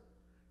curse.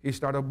 He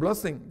started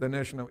blessing the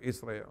nation of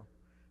Israel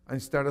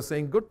and started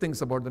saying good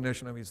things about the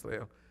nation of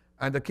Israel.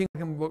 And the king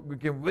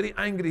became very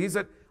angry. He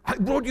said, I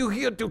brought you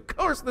here to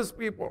curse these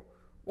people.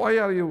 Why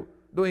are you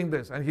doing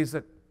this? And he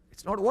said,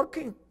 it's not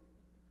working.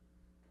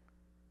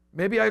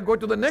 Maybe I go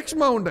to the next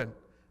mountain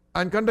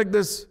and conduct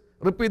this,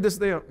 repeat this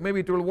there.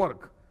 Maybe it will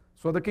work.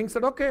 So the king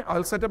said, okay,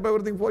 I'll set up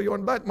everything for you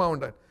on that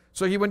mountain.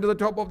 So he went to the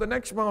top of the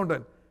next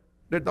mountain,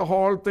 did the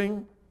whole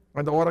thing,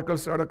 and the oracle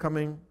started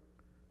coming,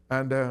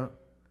 and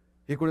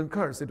he couldn't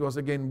curse. It was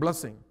again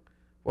blessing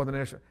for the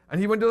nation. And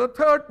he went to the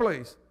third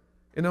place,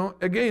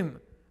 again.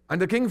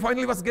 And the king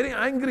finally was getting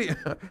angry.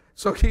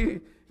 So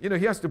he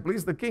has to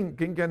please the king.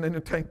 King can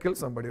anytime kill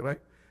somebody, right?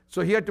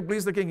 So he had to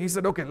please the king. He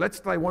said, okay, let's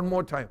try one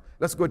more time.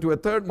 Let's go to a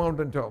third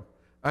mountaintop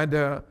and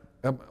a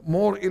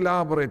more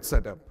elaborate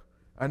setup.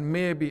 And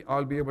maybe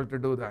I'll be able to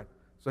do that.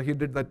 So he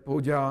did that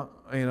puja,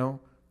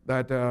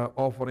 that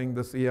offering,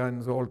 the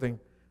seance, the whole thing.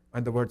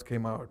 And the words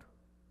came out.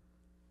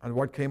 And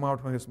what came out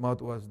from his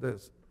mouth was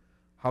this: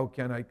 how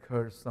can I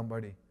curse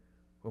somebody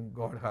whom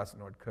God has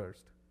not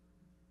cursed?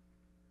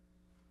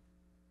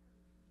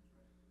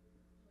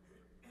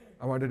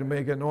 I wanted to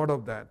make a note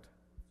of that.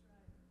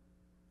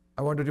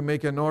 I wanted to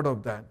make a note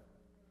of that.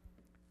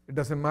 It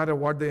doesn't matter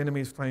what the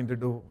enemy is trying to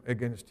do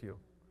against you.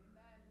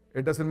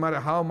 It doesn't matter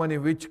how many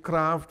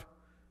witchcraft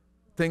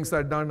things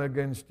are done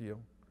against you.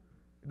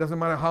 It doesn't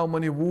matter how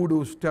many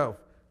voodoo stuff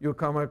you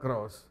come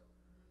across.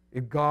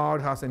 If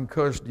God hasn't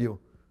cursed you,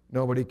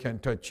 nobody can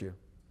touch you.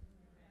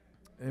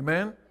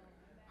 Amen?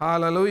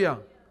 Hallelujah.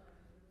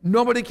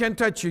 Nobody can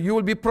touch you. You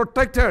will be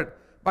protected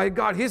by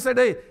God. He said,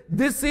 hey,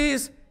 this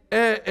is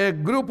a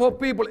group of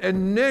people, a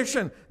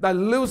nation that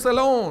lives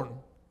alone.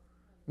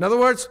 In other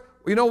words,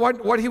 you know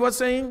what he was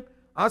saying?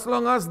 As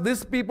long as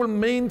these people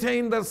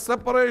maintain their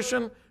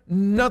separation,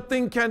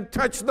 nothing can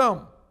touch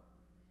them.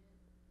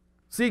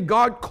 See,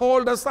 God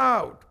called us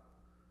out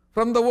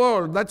from the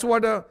world. That's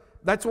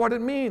what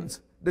it means.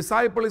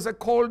 Disciple is a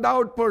called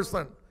out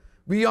person.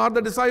 We are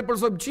the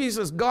disciples of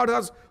Jesus. God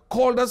has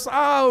called us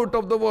out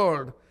of the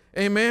world.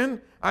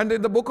 Amen. And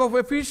in the book of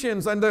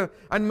Ephesians and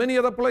many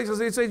other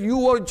places, it says,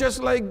 you are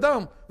just like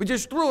them, which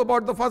is true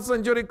about the first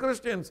century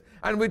Christians,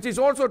 and which is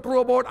also true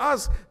about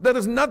us. There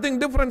is nothing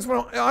different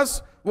from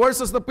us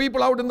versus the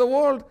people out in the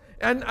world.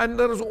 And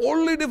there is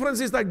only difference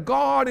is that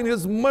God in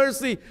His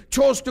mercy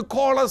chose to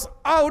call us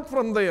out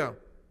from there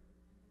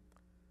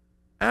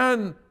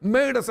and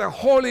made us a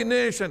holy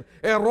nation,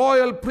 a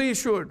royal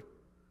priesthood,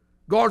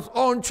 God's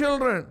own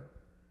children.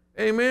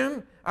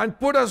 Amen. And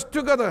put us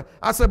together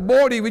as a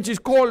body which is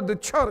called the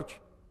church.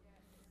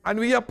 And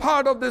we are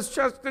part of this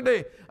church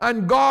today.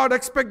 And God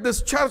expects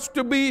this church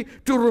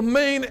to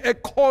remain a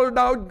called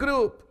out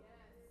group.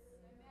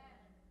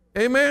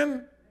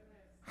 Amen.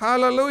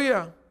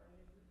 Hallelujah.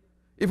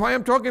 If I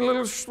am talking a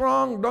little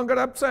strong, don't get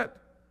upset.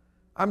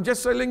 I'm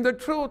just telling the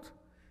truth.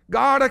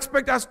 God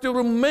expects us to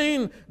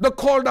remain the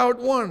called out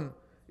one.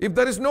 If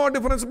there is no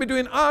difference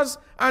between us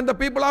and the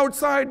people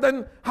outside,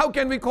 then how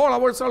can we call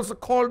ourselves the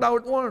called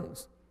out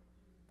ones?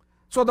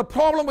 So the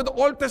problem with the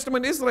Old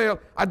Testament Israel,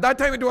 at that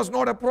time it was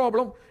not a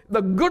problem.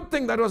 The good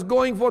thing that was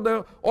going for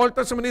the Old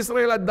Testament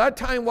Israel at that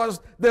time was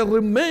they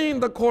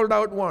remained the called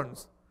out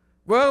ones.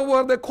 Where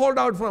were they called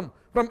out from?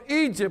 From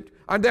Egypt.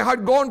 And they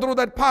had gone through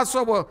that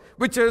Passover,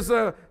 which is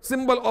a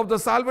symbol of the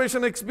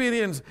salvation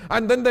experience.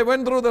 And then they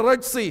went through the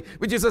Red Sea,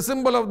 which is a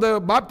symbol of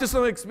the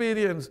baptism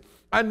experience.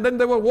 And then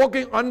they were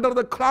walking under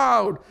the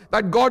cloud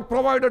that God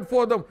provided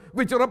for them,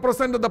 which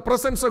represented the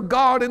presence of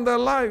God in their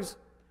lives.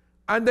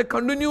 And they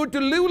continued to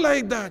live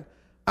like that.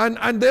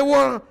 And they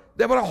were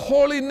a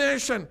holy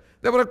nation.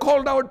 They were a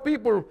called out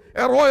people,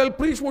 a royal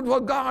priesthood for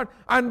God.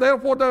 And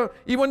therefore,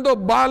 even though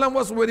Balaam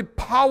was a very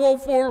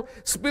powerful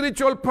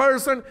spiritual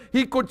person,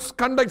 he could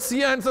conduct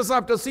seances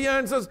after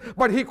seances,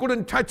 but he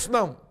couldn't touch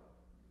them.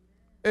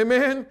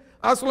 Amen.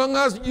 As long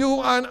as you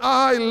and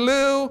I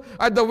live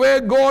at the way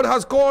God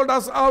has called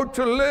us out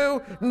to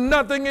live,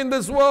 nothing in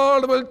this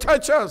world will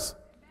touch us.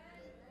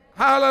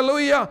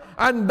 Hallelujah.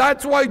 And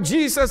that's why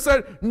Jesus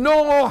said,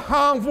 no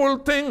harmful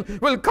thing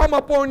will come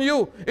upon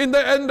you in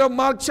the end of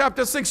Mark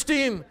chapter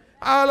 16.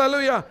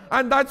 Hallelujah.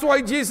 And that's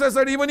why Jesus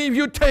said, even if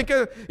you take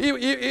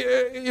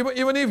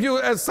even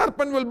if a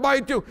serpent will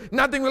bite you,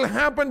 nothing will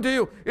happen to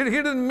you. He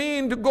didn't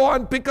mean to go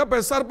and pick up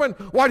a serpent.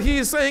 What he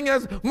is saying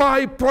is,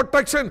 my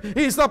protection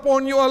is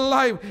upon your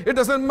life. It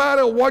doesn't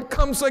matter what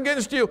comes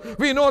against you.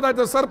 We know that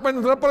the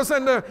serpent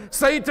represents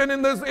Satan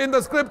in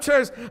the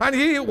scriptures.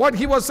 And what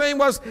he was saying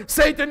was,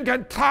 Satan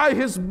can try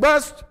his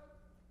best.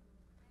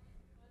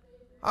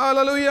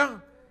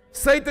 Hallelujah.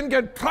 Satan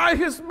can try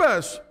his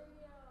best,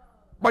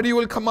 but you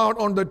will come out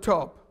on the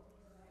top.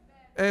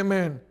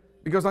 Amen.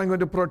 Because I'm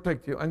going to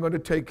protect you. I'm going to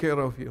take care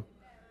of you.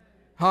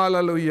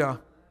 Hallelujah.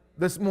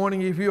 This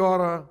morning, if you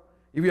are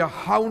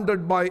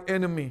hounded by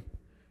enemy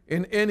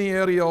in any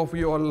area of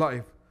your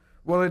life,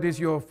 whether it is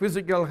your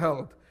physical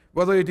health,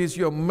 whether it is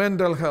your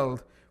mental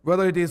health,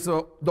 whether it is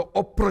the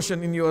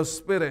oppression in your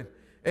spirit,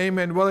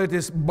 amen, whether it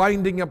is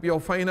binding up your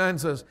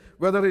finances,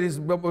 whether it is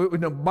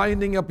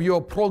binding up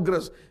your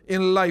progress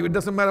in life, it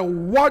doesn't matter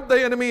what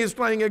the enemy is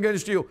trying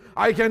against you.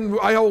 I have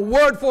a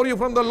word for you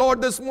from the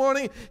Lord this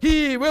morning.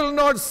 He will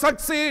not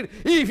succeed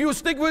if you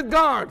stick with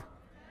God.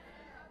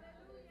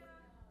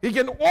 He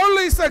can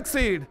only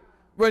succeed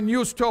when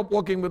you stop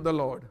walking with the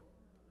Lord.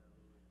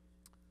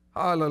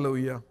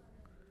 Hallelujah.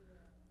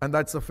 And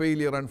that's a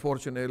failure,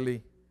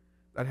 unfortunately,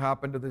 that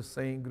happened to this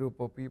same group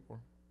of people.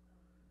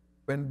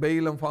 When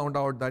Balaam found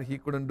out that he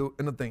couldn't do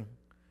anything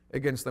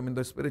against them in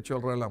the spiritual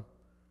realm,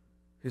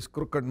 his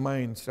crooked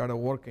mind started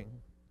working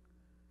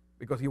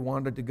because he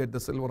wanted to get the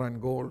silver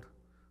and gold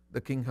the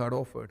king had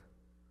offered.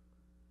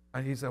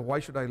 And he said, why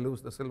should I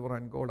lose the silver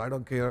and gold? I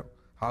don't care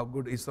how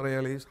good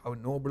Israel is, how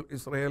noble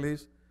Israel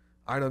is.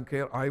 I don't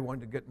care. I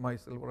want to get my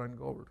silver and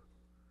gold.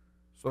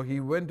 So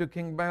he went to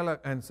King Balak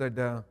and said,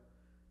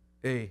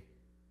 hey,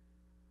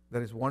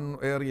 there is one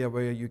area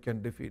where you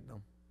can defeat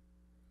them.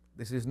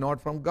 This is not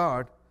from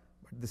God,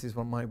 but this is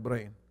from my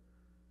brain.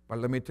 But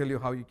let me tell you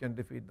how you can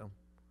defeat them.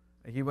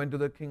 And he went to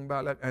the King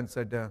Balak and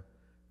said,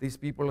 these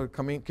people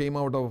came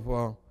out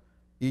of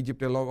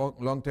Egypt a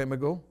long time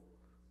ago,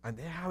 and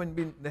they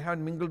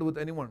haven't mingled with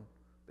anyone.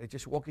 They're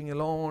just walking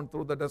alone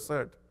through the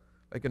desert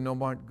like a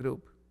nomad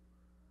group.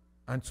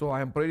 And so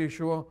I am pretty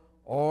sure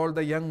all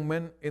the young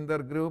men in their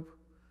group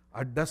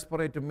are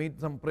desperate to meet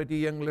some pretty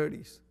young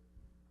ladies.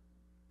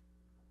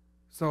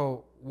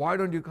 So why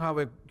don't you have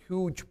a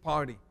huge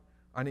party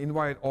and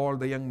invite all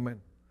the young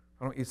men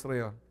from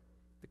Israel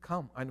to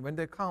come? And when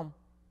they come,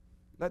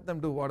 let them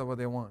do whatever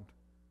they want.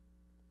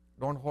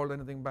 Don't hold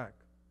anything back.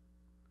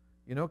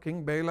 You know,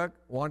 King Balak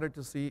wanted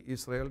to see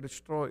Israel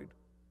destroyed.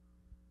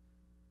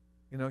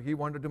 You know, he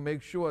wanted to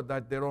make sure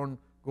that they don't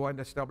go and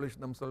establish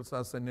themselves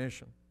as a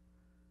nation.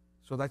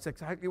 So that's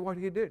exactly what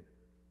he did.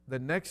 The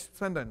next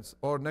sentence,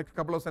 or next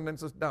couple of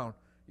sentences down,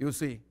 you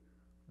see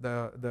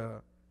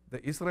the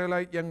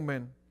Israelite young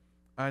men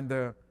and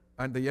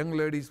the young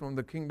ladies from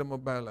the kingdom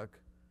of Balak,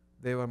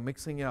 they were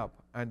mixing up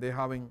and they're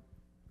having,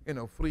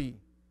 free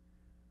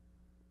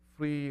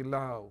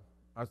love,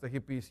 as the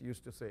hippies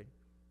used to say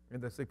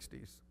in the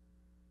 60s.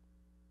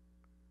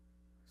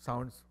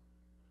 Sounds,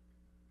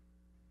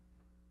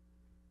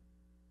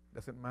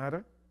 does it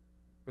matter?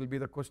 Will be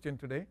the question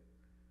today.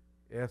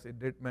 Yes, it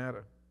did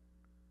matter.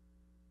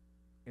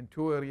 In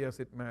two areas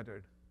it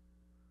mattered.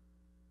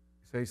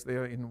 It says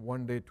there, in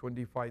one day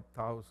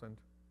 25,000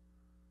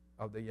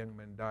 of the young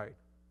men died.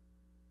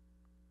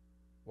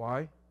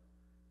 Why?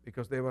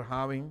 Because they were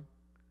having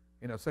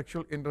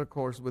sexual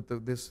intercourse with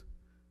this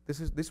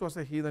was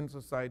a heathen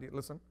society.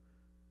 Listen,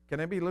 can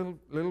I be a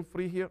little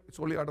free here? It's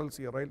only adults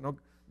here, right?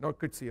 No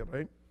kids here,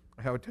 right?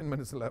 I have 10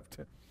 minutes left.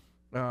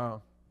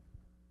 I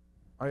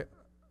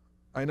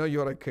know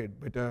you're a kid,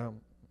 but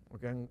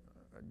okay,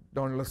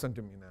 don't listen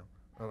to me now.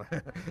 All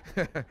right.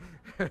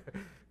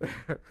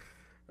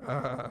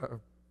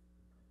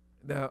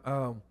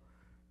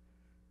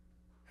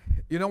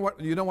 You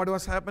know what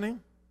was happening?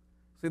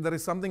 See, there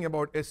is something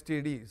about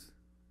STDs.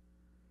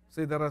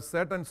 See, there are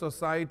certain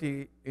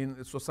societies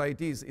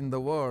in the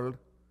world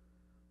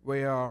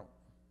where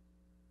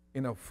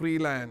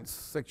freelance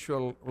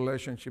sexual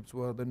relationships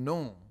were the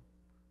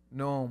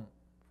norm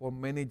for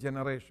many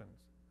generations.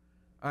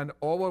 And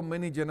over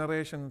many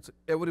generations,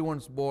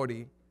 everyone's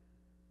body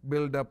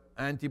build up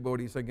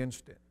antibodies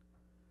against it,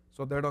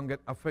 so they don't get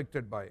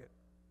affected by it.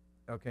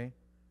 Okay,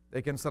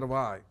 they can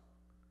survive.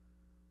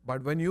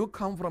 But when you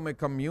come from a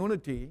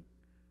community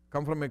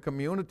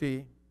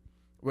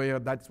where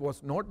that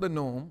was not the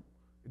norm,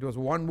 it was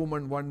one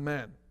woman, one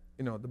man.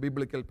 The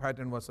biblical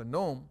pattern was a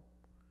norm,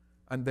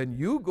 and then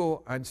you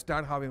go and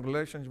start having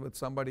relations with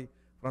somebody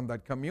from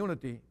that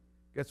community.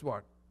 Guess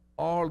what?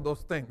 All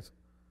those things.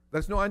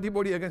 There's no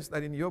antibody against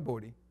that in your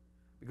body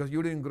because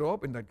you didn't grow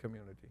up in that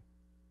community.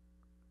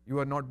 You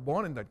are not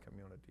born in that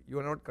community. You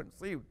are not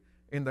conceived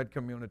in that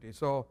community.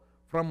 So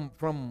from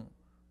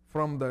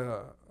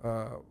the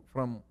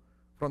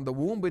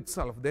womb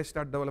itself, they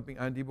start developing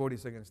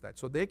antibodies against that.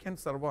 So they can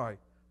survive,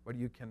 but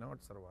you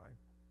cannot survive.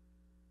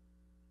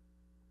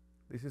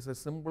 This is a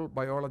simple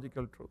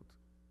biological truth.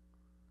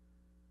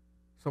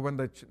 So when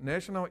the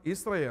nation of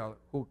Israel,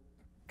 who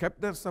kept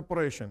their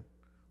separation,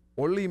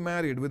 only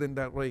married within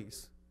that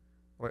race.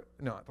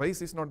 No,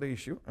 race is not the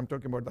issue. I'm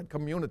talking about that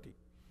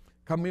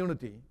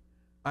community.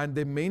 And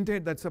they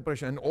maintained that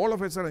separation, and all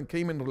of a sudden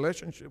came in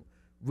relationship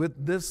with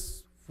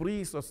this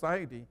free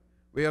society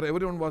where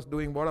everyone was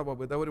doing whatever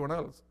with everyone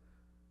else.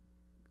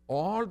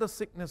 All the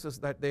sicknesses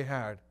that they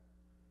had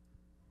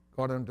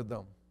got into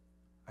them,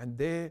 and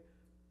they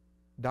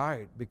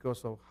died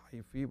because of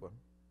high fever.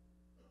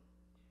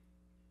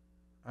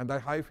 And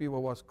that high fever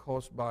was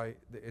caused by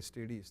the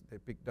STDs they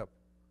picked up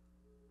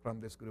from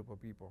this group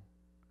of people.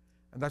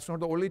 And that's not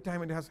the only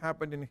time it has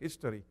happened in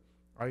history.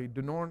 I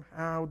do not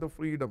have the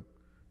freedom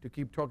to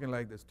keep talking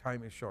like this.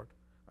 Time is short,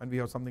 and we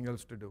have something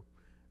else to do.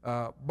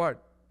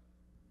 But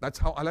that's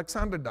how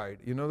Alexander died.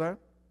 You know that?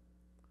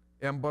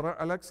 Emperor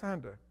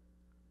Alexander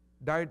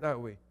died that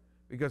way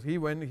because he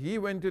went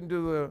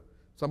into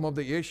some of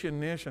the Asian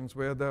nations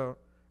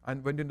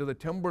and went into the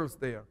temples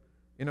there.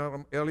 You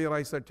know, earlier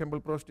I said temple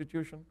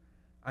prostitution.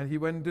 And he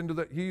went into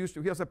he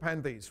was a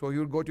pantheist, so he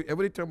would go to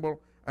every temple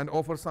and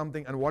offer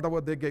something, and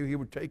whatever they gave, he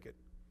would take it.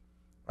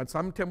 And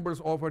some temples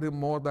offered him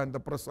more than the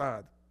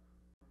prasad,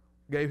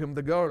 gave him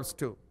the girls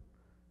too.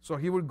 So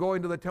he would go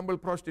into the temple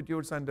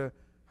prostitutes and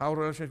have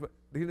relationship.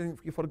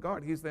 He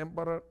forgot, he's the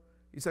emperor.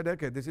 He said,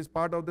 okay, this is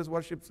part of this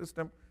worship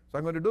system, so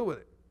I'm going to do with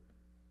it.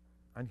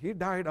 And he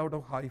died out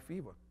of high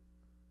fever.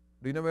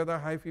 Do you know where the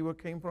high fever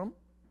came from?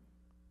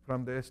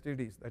 From the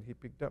STDs that he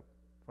picked up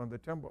from the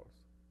temples.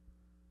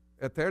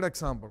 A third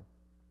example,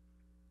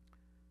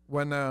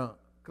 when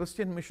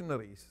Christian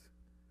missionaries,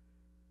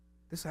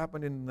 this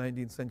happened in the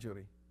 19th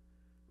century.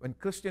 When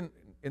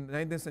in the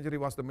 19th century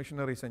was the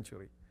missionary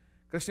century.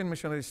 Christian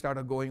missionaries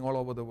started going all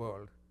over the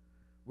world.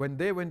 When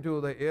they went to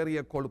the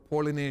area called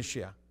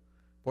Polynesia,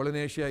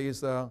 Polynesia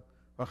is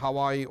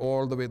Hawaii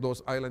all the way,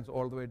 those islands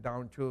all the way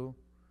down to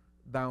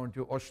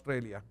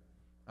Australia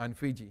and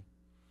Fiji.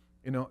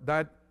 You know,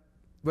 that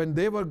when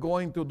they were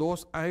going to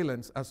those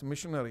islands as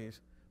missionaries,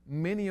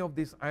 many of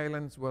these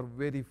islands were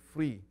very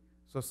free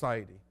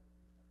society.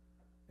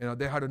 You know,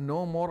 they had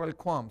no moral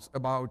qualms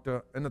about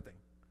anything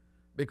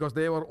because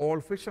they were all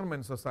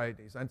fishermen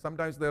societies, and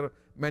sometimes their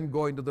men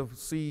go into the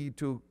sea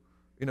to,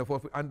 you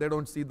know, and they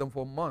don't see them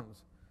for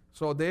months.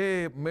 So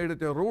they made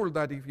it a rule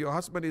that if your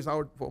husband is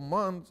out for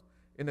months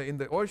in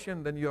the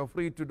ocean, then you are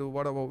free to do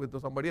whatever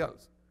with somebody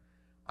else.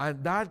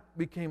 And that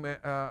became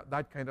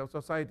that kind of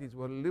societies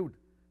were lived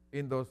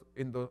in those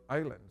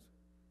islands.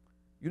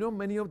 You know,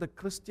 many of the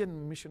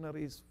Christian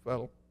missionaries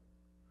fell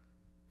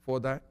for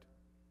that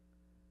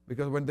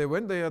because when they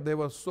went there, they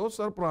were so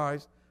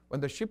surprised. When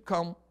the ship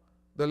come,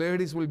 the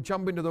ladies will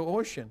jump into the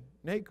ocean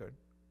naked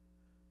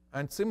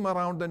and swim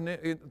around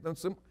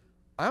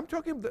I'm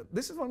talking,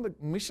 this is one of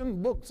the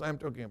mission books I'm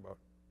talking about.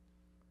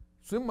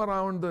 Swim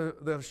around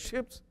their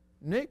ships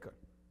naked.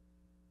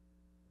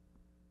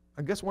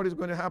 And guess what is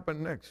going to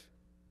happen next?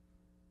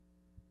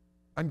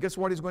 And guess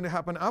what is going to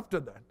happen after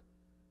that?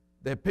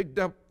 They picked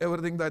up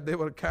everything that they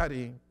were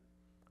carrying,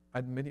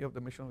 and many of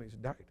the missionaries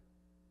died.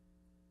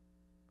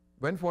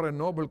 Went for a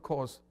noble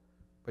cause,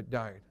 but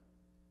died.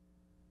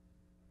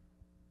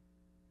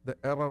 The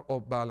error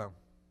of Balaam.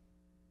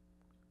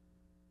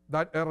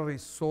 That error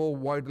is so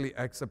widely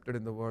accepted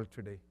in the world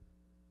today.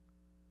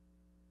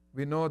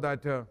 We know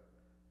that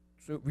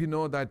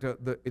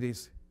it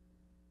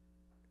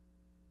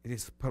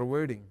is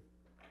pervading.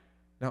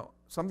 Now,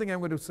 something I'm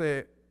going to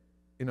say,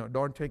 you know,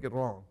 don't take it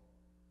wrong.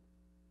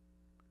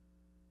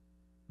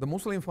 The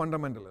Muslim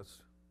fundamentalists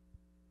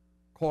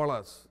call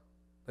us,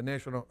 the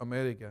nation of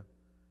America,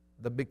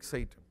 the big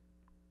Satan.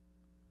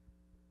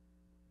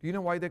 Do you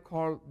know why they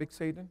call big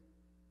Satan?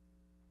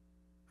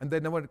 And they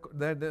never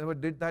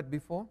did that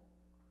before.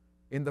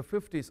 In the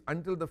 50s,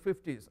 until the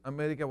 50s,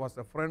 America was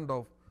a friend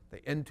of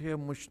the entire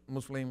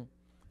Muslim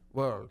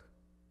world.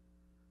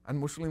 And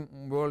Muslim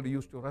world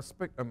used to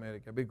respect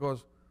America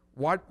because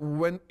what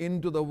went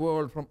into the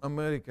world from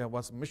America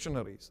was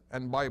missionaries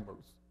and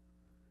Bibles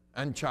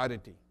and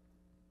charity.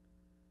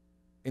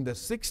 In the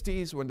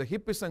 60s, when the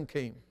hippism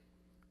came,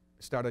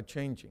 it started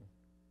changing.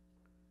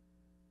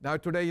 Now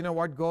today, you know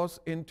what goes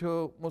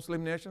into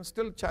Muslim nations?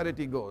 Still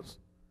charity goes.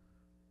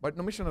 But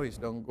the missionaries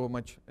don't go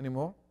much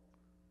anymore.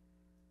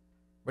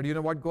 But you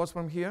know what goes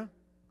from here?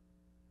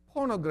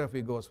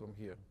 Pornography goes from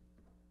here.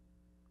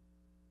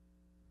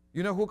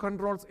 You know who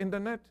controls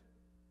internet?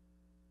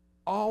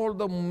 All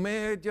the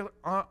major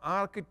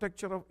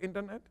architecture of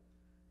internet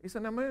is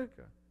in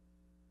America.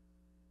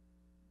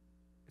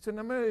 It's in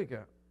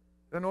America.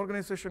 An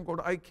organization called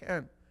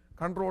ICANN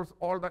controls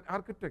all that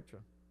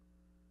architecture.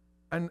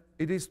 And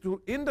it is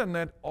through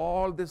internet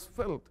all this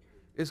filth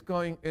is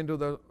going into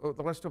the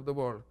rest of the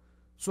world.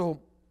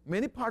 So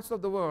many parts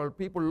of the world,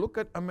 people look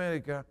at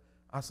America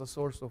as a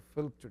source of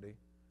filth today,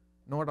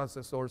 not as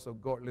a source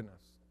of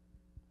godliness.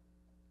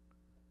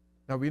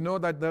 Now we know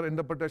that their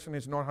interpretation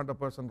is not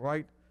 100%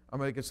 right.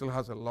 America still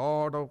has a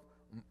lot of,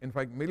 in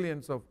fact,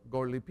 millions of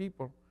godly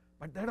people,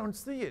 but they don't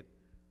see it.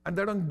 And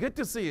they don't get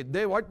to see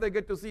it. What they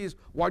get to see is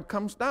what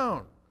comes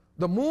down.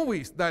 The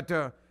movies that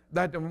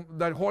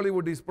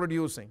Hollywood is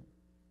producing,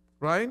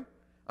 right?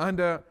 And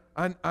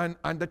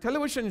the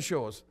television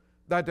shows.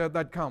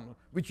 that come,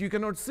 which you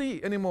cannot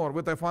see anymore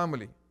with a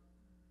family.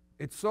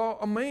 It's so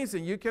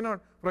amazing. You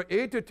cannot, from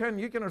 8 to 10,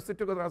 you cannot sit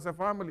together as a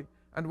family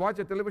and watch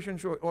a television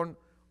show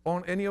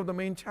on any of the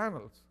main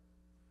channels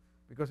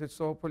because it's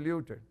so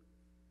polluted.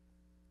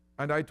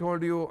 And I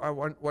told you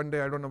one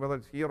day, I don't know whether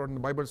it's here or in the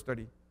Bible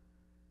study,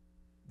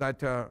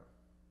 that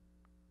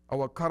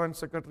our current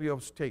Secretary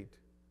of State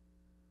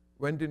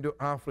went into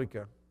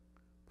Africa,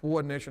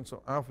 poor nations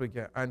of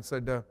Africa, and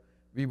said,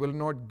 we will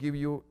not give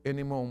you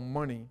any more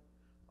money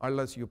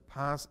unless you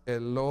pass a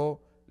law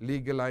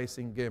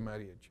legalizing gay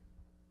marriage.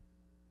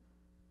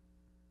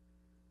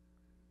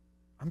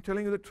 I'm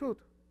telling you the truth.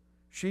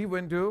 She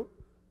went to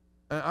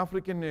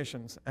African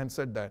nations and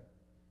said that.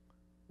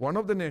 One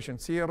of the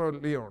nations, Sierra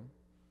Leone,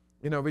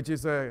 which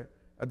is at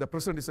the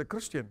present is a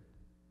Christian.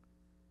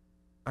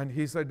 And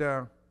he said,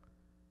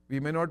 we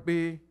may not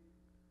be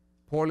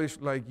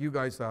polished like you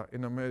guys are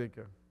in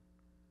America.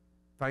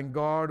 Thank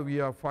God we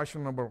are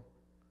fashionable.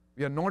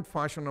 We are not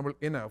fashionable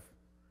enough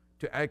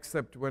to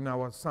accept when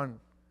our son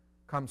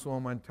comes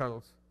home and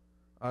tells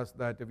us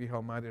that we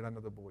have married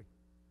another boy.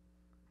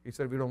 He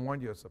said, we don't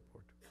want your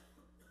support.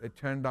 They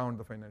turned down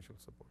the financial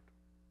support.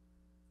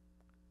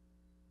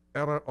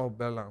 Error of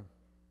Balaam.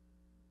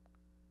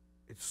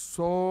 It's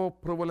so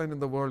prevalent in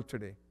the world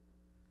today.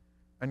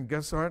 And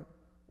guess what?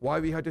 Why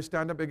we had to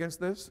stand up against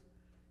this?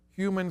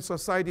 Human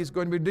society is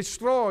going to be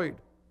destroyed.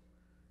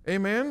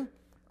 Amen?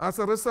 As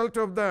a result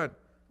of that,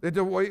 it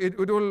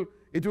will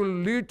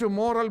lead to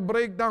moral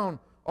breakdown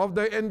of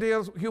the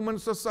entire human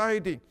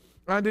society.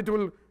 And it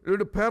will lead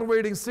to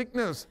pervading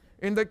sickness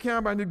in the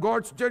camp, and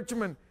God's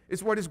judgment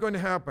is what is going to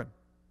happen.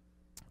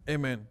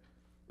 Amen.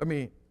 Let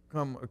me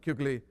come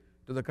quickly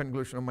to the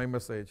conclusion of my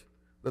message.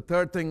 The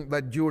third thing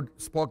that Jude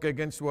spoke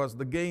against was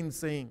the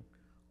gainsaying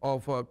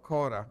of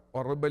Korah,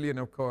 or rebellion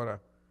of Korah.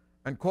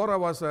 And Korah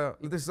was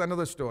this is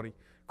another story.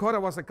 Korah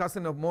was a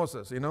cousin of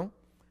Moses,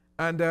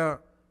 And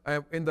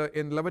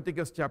in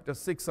Leviticus chapter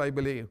 6, I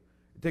believe,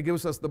 it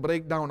gives us the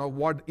breakdown of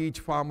what each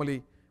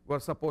family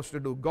was supposed to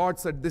do. God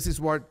said, this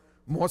is what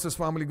Moses'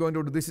 family going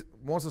to do.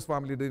 Moses'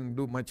 family didn't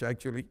do much,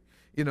 actually.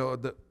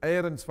 The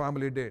Aaron's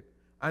family did.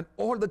 And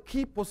all the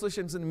key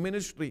positions in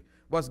ministry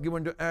was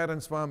given to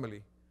Aaron's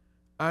family.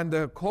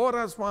 And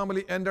Korah's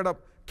family ended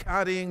up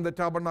carrying the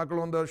tabernacle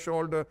on their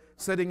shoulder,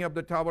 setting up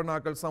the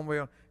tabernacle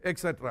somewhere,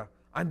 etc.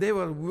 And they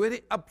were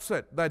very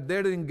upset that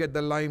they didn't get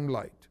the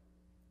limelight.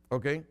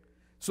 Okay?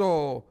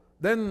 So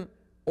then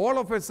all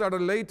of a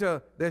sudden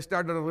later, they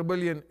started a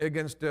rebellion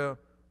against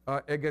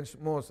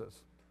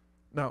Moses.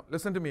 Now,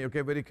 listen to me,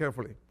 okay, very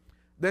carefully.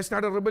 They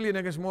started a rebellion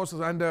against Moses,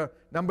 and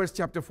Numbers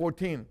chapter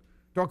 14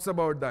 talks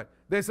about that.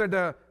 They said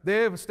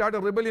they started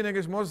a rebellion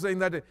against Moses, saying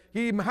that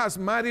he has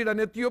married an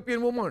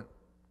Ethiopian woman.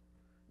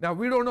 Now,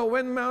 we don't know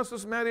when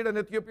Moses married an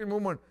Ethiopian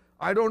woman.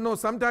 I don't know.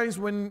 Sometimes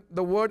when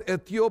the word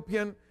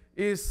Ethiopian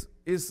is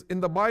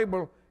in the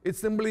Bible, it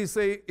simply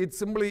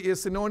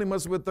is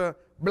synonymous with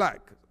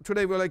black.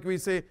 Today, we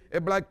say a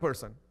black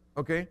person.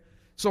 Okay?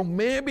 So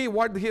maybe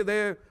what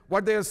they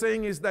are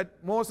saying is that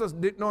Moses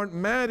did not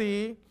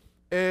marry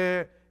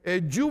a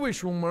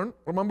Jewish woman.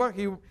 Remember,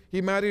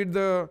 he married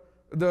the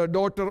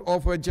daughter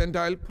of a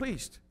Gentile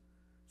priest.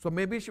 So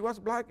maybe she was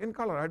black in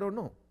color. I don't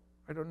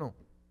know.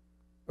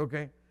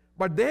 Okay?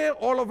 But they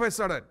all of a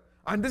sudden,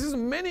 and this is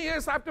many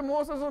years after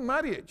Moses'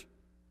 marriage.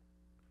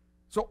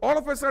 So all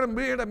of a sudden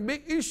we had a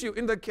big issue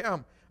in the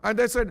camp. And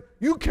they said,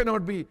 you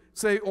cannot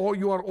say, oh,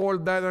 you are all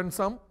that and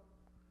some.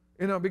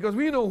 Because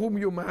we know whom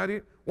you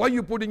married. Why are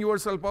you putting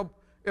yourself up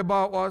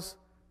above us?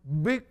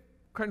 Big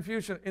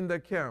confusion in the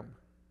camp.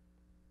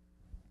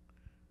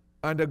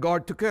 And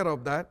God took care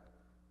of that.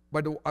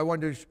 But I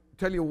want to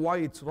tell you why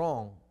it's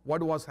wrong.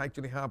 What was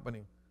actually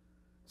happening.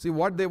 See,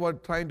 what they were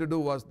trying to do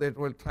was they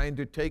were trying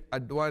to take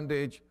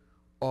advantage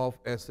of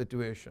a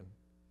situation.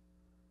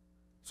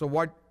 So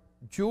what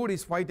Jude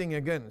is fighting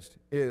against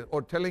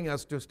or telling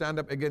us to stand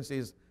up against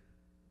is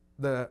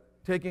the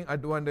taking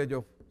advantage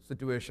of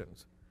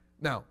situations.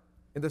 Now,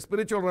 in the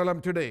spiritual realm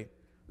today,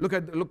 look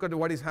at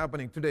what is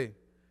happening today.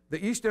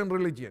 The Eastern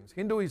religions,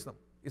 Hinduism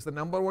is the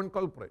number one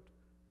culprit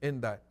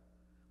in that.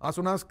 As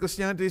soon as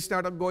Christianity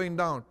started going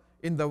down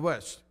in the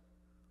West,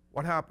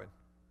 what happened?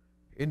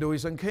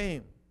 Hinduism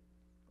came,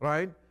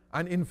 right,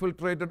 and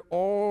infiltrated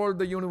all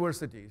the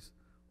universities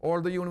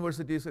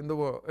in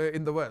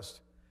the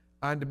West,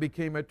 and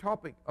became a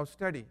topic of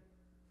study,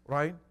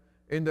 right,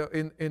 in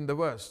the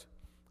West,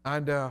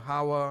 and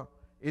have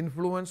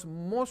influenced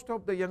most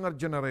of the younger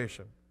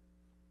generation.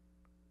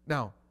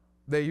 Now,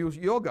 they use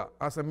yoga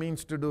as a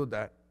means to do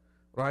that,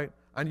 right?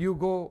 And you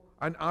go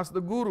and ask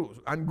the gurus,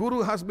 and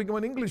guru has become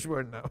an English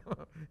word now.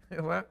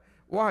 Right?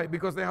 Why?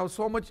 Because they have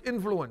so much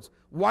influence.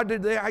 What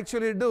did they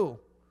actually do?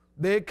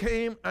 They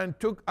came and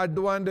took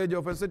advantage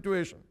of a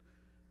situation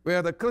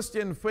where the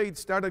Christian faith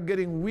started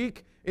getting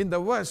weak in the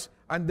West,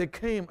 and they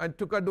came and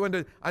took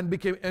advantage and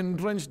became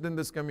entrenched in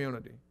this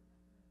community.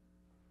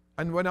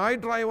 And when I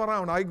drive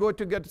around, I go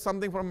to get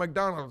something from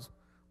McDonald's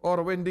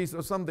or Wendy's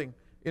or something,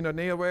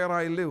 near where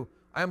I live,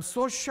 I am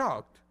so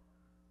shocked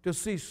to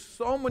see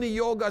so many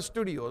yoga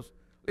studios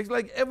It's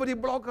like every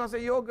block has a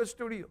yoga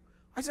studio.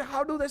 I said,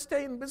 how do they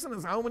stay in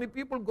business? How many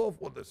people go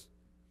for this?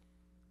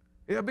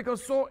 It has become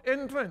so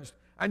entrenched.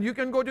 And you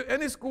can go to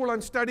any school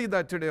and study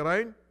that today,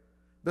 right?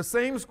 The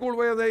same school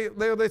where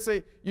they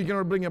say you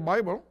cannot bring a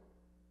Bible,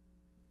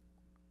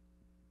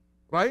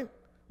 right?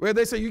 Where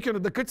they say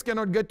the kids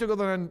cannot get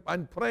together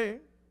and pray.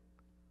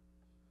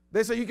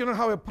 They say you cannot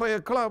have a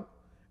prayer club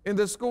in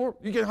the school.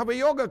 You can have a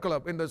yoga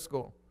club in the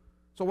school.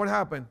 So what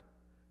happened?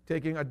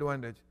 Taking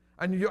advantage.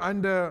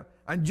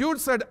 And Jude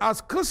said,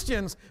 as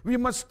Christians, we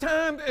must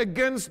stand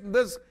against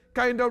this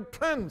kind of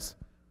trends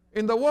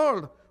in the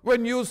world.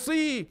 When you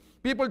see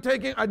people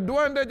taking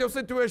advantage of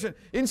situation,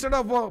 instead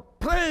of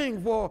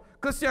praying for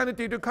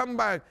Christianity to come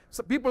back,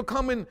 so people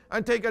come in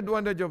and take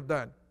advantage of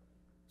that.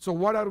 So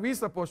what are we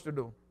supposed to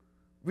do?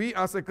 We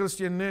as a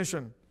Christian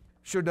nation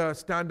should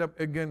stand up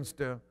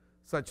against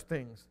such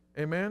things.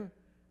 Amen?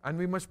 And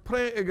we must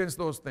pray against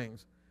those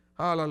things.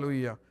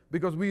 Hallelujah.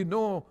 Because we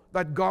know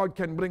that God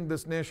can bring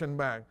this nation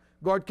back.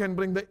 God can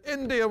bring the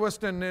entire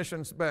Western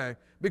nations back.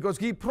 Because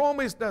He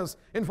promised us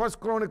in 1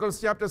 Chronicles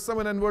chapter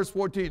 7 and verse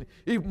 14,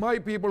 if my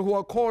people who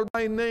are called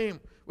by name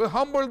will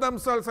humble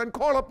themselves and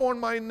call upon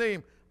my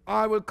name,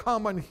 I will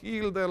come and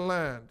heal their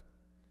land.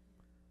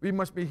 We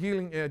must be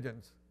healing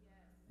agents.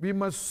 We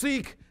must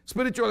seek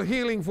spiritual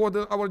healing for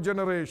our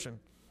generation.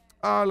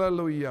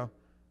 Hallelujah.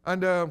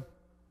 And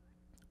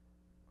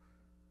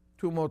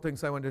two more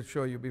things I want to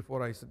show you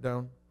before I sit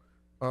down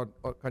or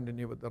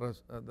continue with the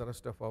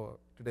rest of our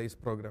today's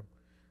program.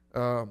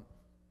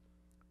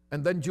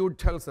 And then Jude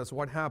tells us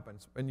what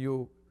happens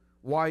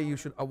why you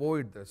should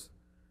avoid this.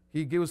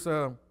 He gives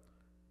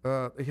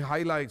he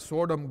highlights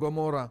Sodom,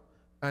 Gomorrah,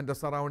 and the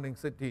surrounding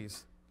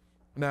cities.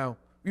 Now,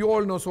 you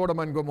all know Sodom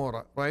and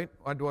Gomorrah, right?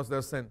 What was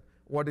their sin?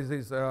 What is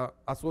it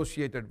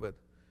associated with?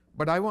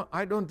 But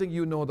I don't think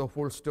you know the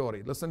full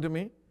story. Listen to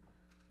me.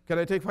 Can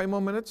I take 5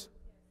 more minutes?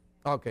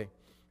 Okay.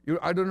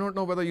 I do not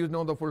know whether you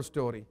know the full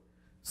story.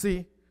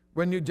 See,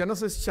 when you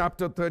Genesis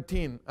chapter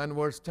 13 and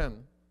verse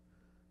 10,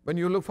 when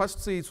you look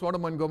first see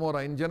Sodom and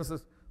Gomorrah in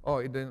Genesis,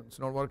 it's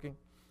not working.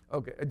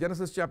 Okay,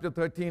 Genesis chapter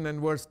 13 and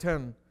verse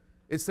 10,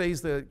 it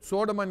says that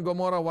Sodom and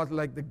Gomorrah was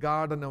like the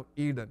Garden of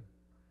Eden.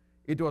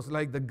 It was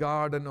like the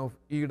Garden of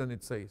Eden,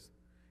 it says.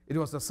 It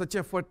was such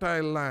a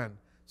fertile land,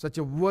 such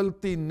a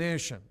wealthy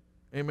nation.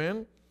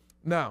 Amen.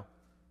 Now,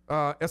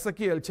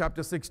 Ezekiel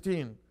chapter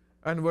 16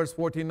 and verse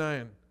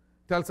 49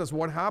 tells us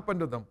what happened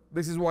to them.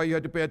 This is why you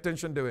have to pay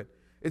attention to it.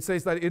 It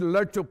says that it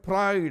led to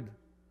pride,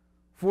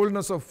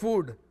 fullness of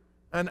food,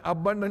 and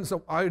abundance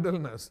of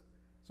idleness.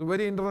 It's a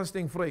very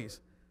interesting phrase.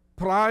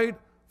 Pride,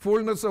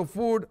 fullness of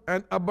food,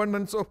 and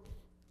abundance of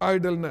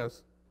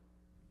idleness.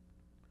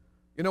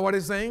 You know what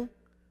he's saying?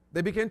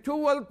 They became too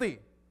wealthy.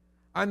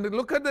 And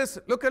look at this.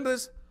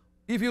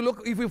 If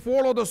you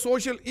follow the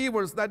social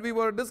evils that we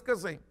were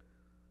discussing,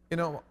 I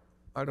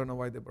don't know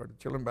why they brought the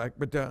children back,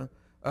 but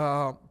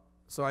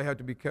so I have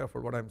to be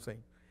careful what I'm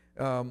saying.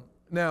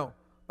 Now,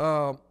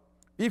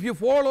 if you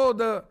follow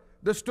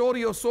the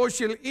story of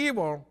social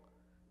evil,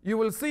 you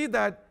will see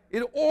that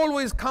it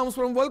always comes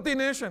from wealthy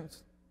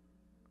nations.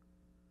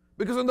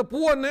 Because in the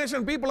poor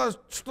nation, people are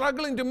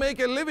struggling to make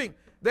a living.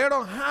 They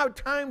don't have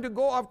time to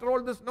go after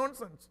all this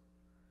nonsense.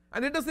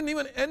 And it doesn't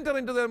even enter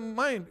into their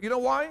mind. You know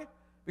why?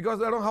 Because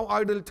they don't have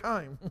idle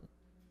time.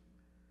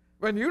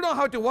 When you don't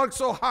have to work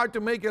so hard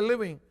to make a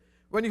living,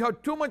 when you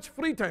have too much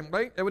free time,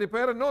 right? Every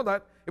parent knows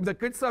that. If the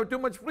kids have too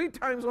much free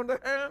time on their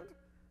hand,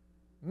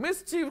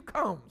 mischief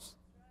comes.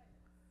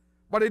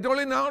 But it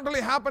not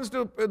only happens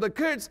to the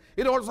kids,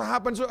 it also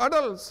happens to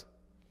adults.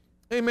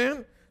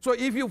 Amen? So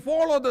if you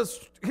follow the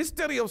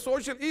history of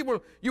social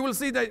evil, you will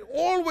see that it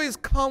always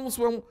comes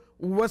from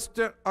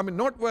the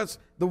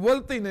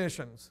wealthy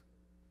nations.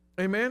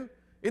 Amen?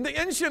 In the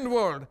ancient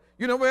world,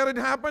 you know where it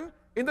happened?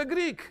 In the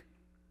Greek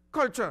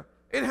culture,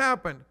 it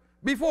happened.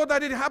 Before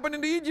that, it happened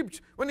in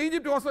Egypt. When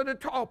Egypt was at the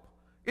top,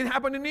 it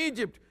happened in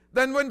Egypt.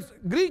 Then when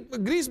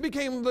Greece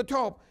became the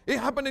top, it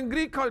happened in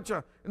Greek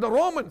culture. In the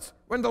Romans,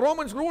 when the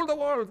Romans ruled the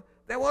world,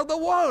 they were the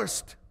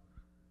worst.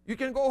 You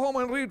can go home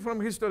and read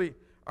from history.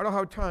 I don't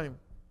have time.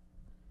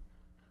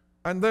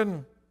 And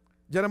then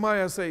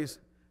Jeremiah says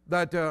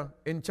that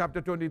in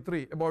chapter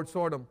 23 about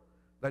Sodom,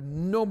 that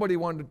nobody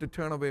wanted to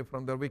turn away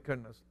from their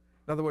wickedness.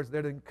 In other words,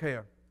 they didn't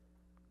care.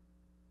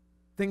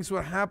 Things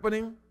were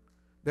happening.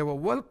 They were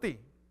wealthy.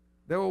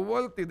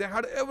 They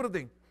had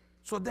everything.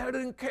 So they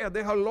didn't care.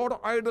 They had a lot of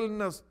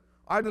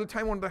idle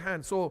time on their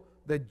hands. So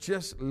they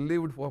just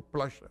lived for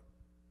pleasure.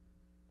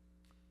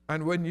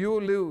 And when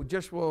you live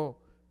just for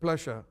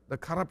pleasure, the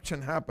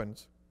corruption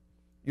happens.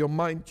 Your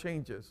mind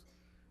changes.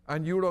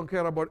 And you don't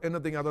care about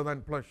anything other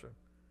than pleasure.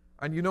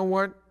 And you know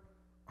what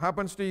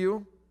happens to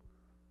you?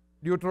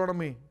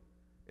 Deuteronomy.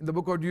 In the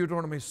book of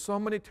Deuteronomy, so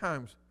many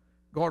times,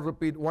 God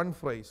repeat one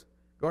phrase.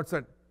 God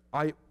said,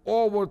 I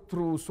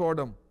overthrew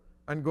Sodom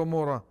and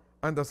Gomorrah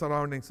and the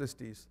surrounding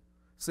cities.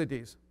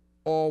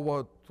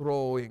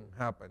 Overthrowing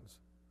happens.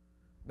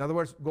 In other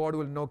words, God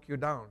will knock you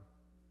down.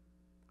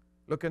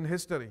 Look in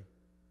history.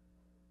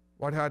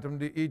 What happened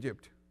to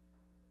Egypt?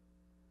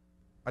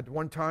 At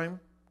one time,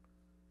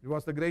 It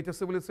was the greatest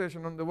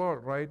civilization in the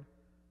world, right?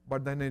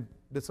 But then it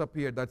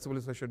disappeared. That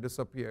civilization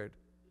disappeared.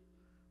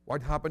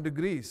 What happened to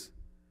Greece?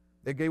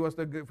 They gave us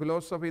the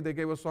philosophy. They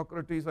gave us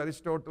Socrates,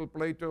 Aristotle,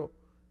 Plato,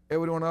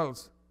 everyone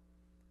else.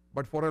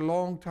 But for a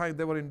long time,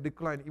 they were in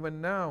decline.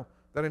 Even now,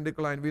 they're in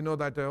decline. We know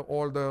that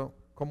all the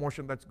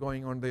commotion that's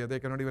going on there, they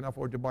cannot even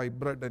afford to buy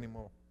bread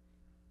anymore.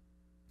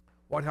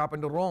 What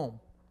happened to Rome?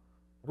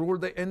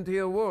 Ruled the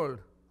entire world,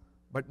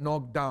 but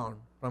knocked down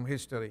from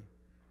history.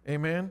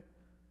 Amen?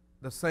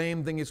 The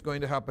same thing is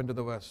going to happen to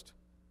the West.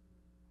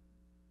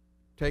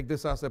 Take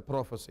this as a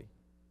prophecy.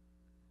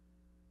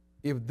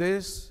 If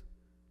this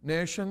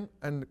nation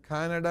and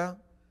Canada,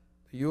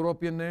 the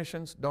European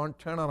nations, don't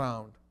turn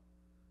around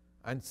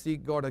and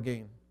seek God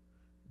again,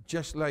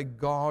 just like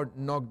God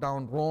knocked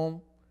down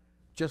Rome,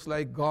 just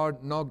like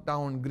God knocked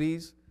down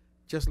Greece,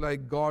 just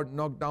like God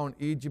knocked down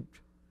Egypt,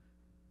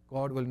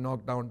 God will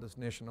knock down this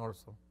nation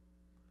also.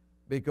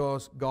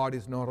 Because God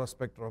is no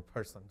respecter of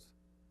persons.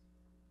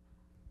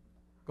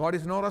 God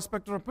is no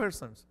respecter of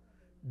persons.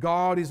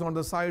 God is on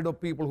the side of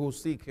people who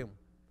seek Him.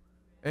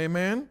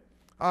 Amen?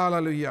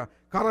 Hallelujah.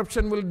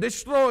 Corruption will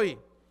destroy.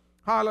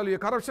 Hallelujah.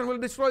 Corruption will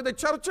destroy the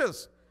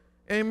churches.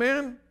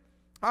 Amen?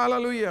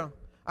 Hallelujah.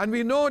 And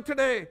we know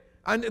today,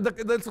 and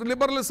the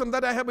liberalism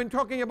that I have been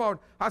talking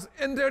about has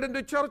entered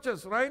into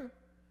churches, right?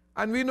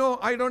 And we know,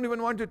 I don't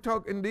even want to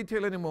talk in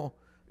detail anymore.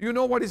 You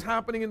know what is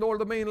happening in all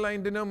the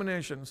mainline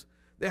denominations.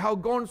 They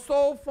have gone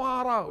so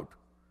far out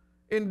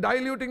in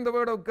diluting the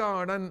word of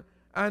God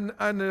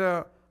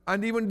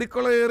and even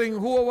declaring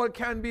whoever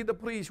can be the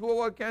priest,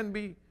 whoever can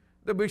be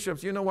the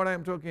bishops. You know what I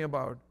am talking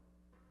about.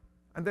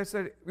 And they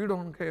said, we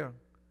don't care.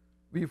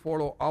 We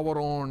follow our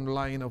own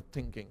line of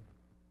thinking.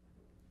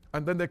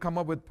 And then they come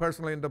up with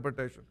personal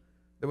interpretation.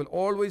 They will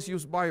always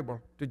use Bible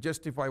to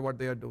justify what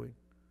they are doing.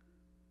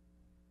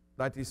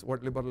 That is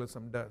what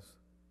liberalism does.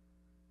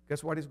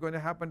 Guess what is going to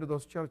happen to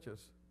those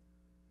churches?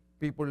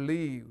 People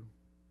leave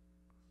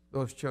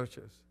those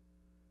churches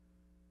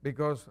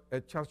because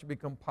a church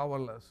becomes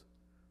powerless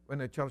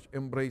when a church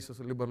embraces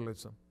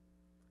liberalism.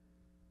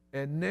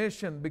 A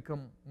nation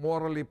becomes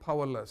morally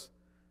powerless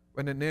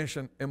when a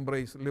nation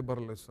embraces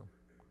liberalism.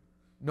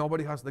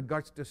 Nobody has the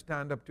guts to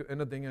stand up to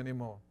anything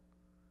anymore.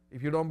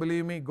 If you don't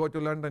believe me, go to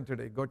London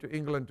today, go to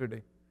England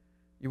today.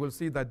 You will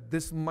see that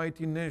this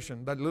mighty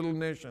nation, that little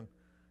nation,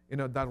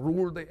 that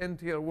ruled the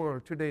entire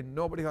world, today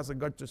nobody has a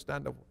gut to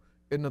stand up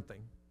for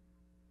anything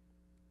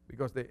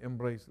because they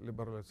embrace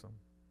liberalism.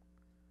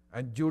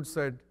 And Jude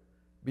said,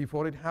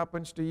 before it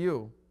happens to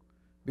you,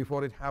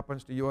 before it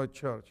happens to your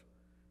church,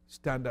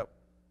 stand up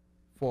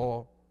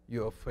for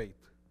your faith.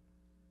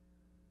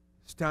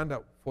 Stand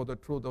up for the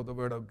truth of the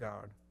Word of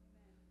God,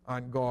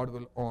 and God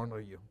will honor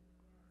you,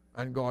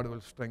 and God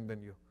will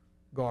strengthen you.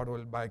 God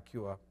will back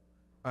you up,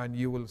 and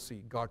you will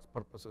see God's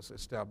purposes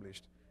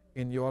established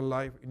in your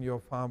life, in your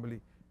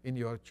family, in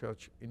your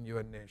church, in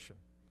your nation.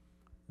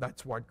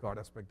 That's what God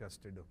expects us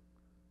to do.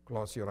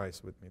 Close your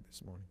eyes with me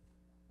this morning.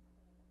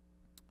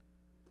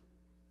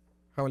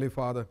 Heavenly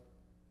Father,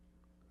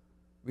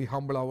 we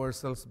humble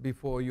ourselves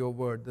before your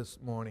word this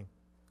morning.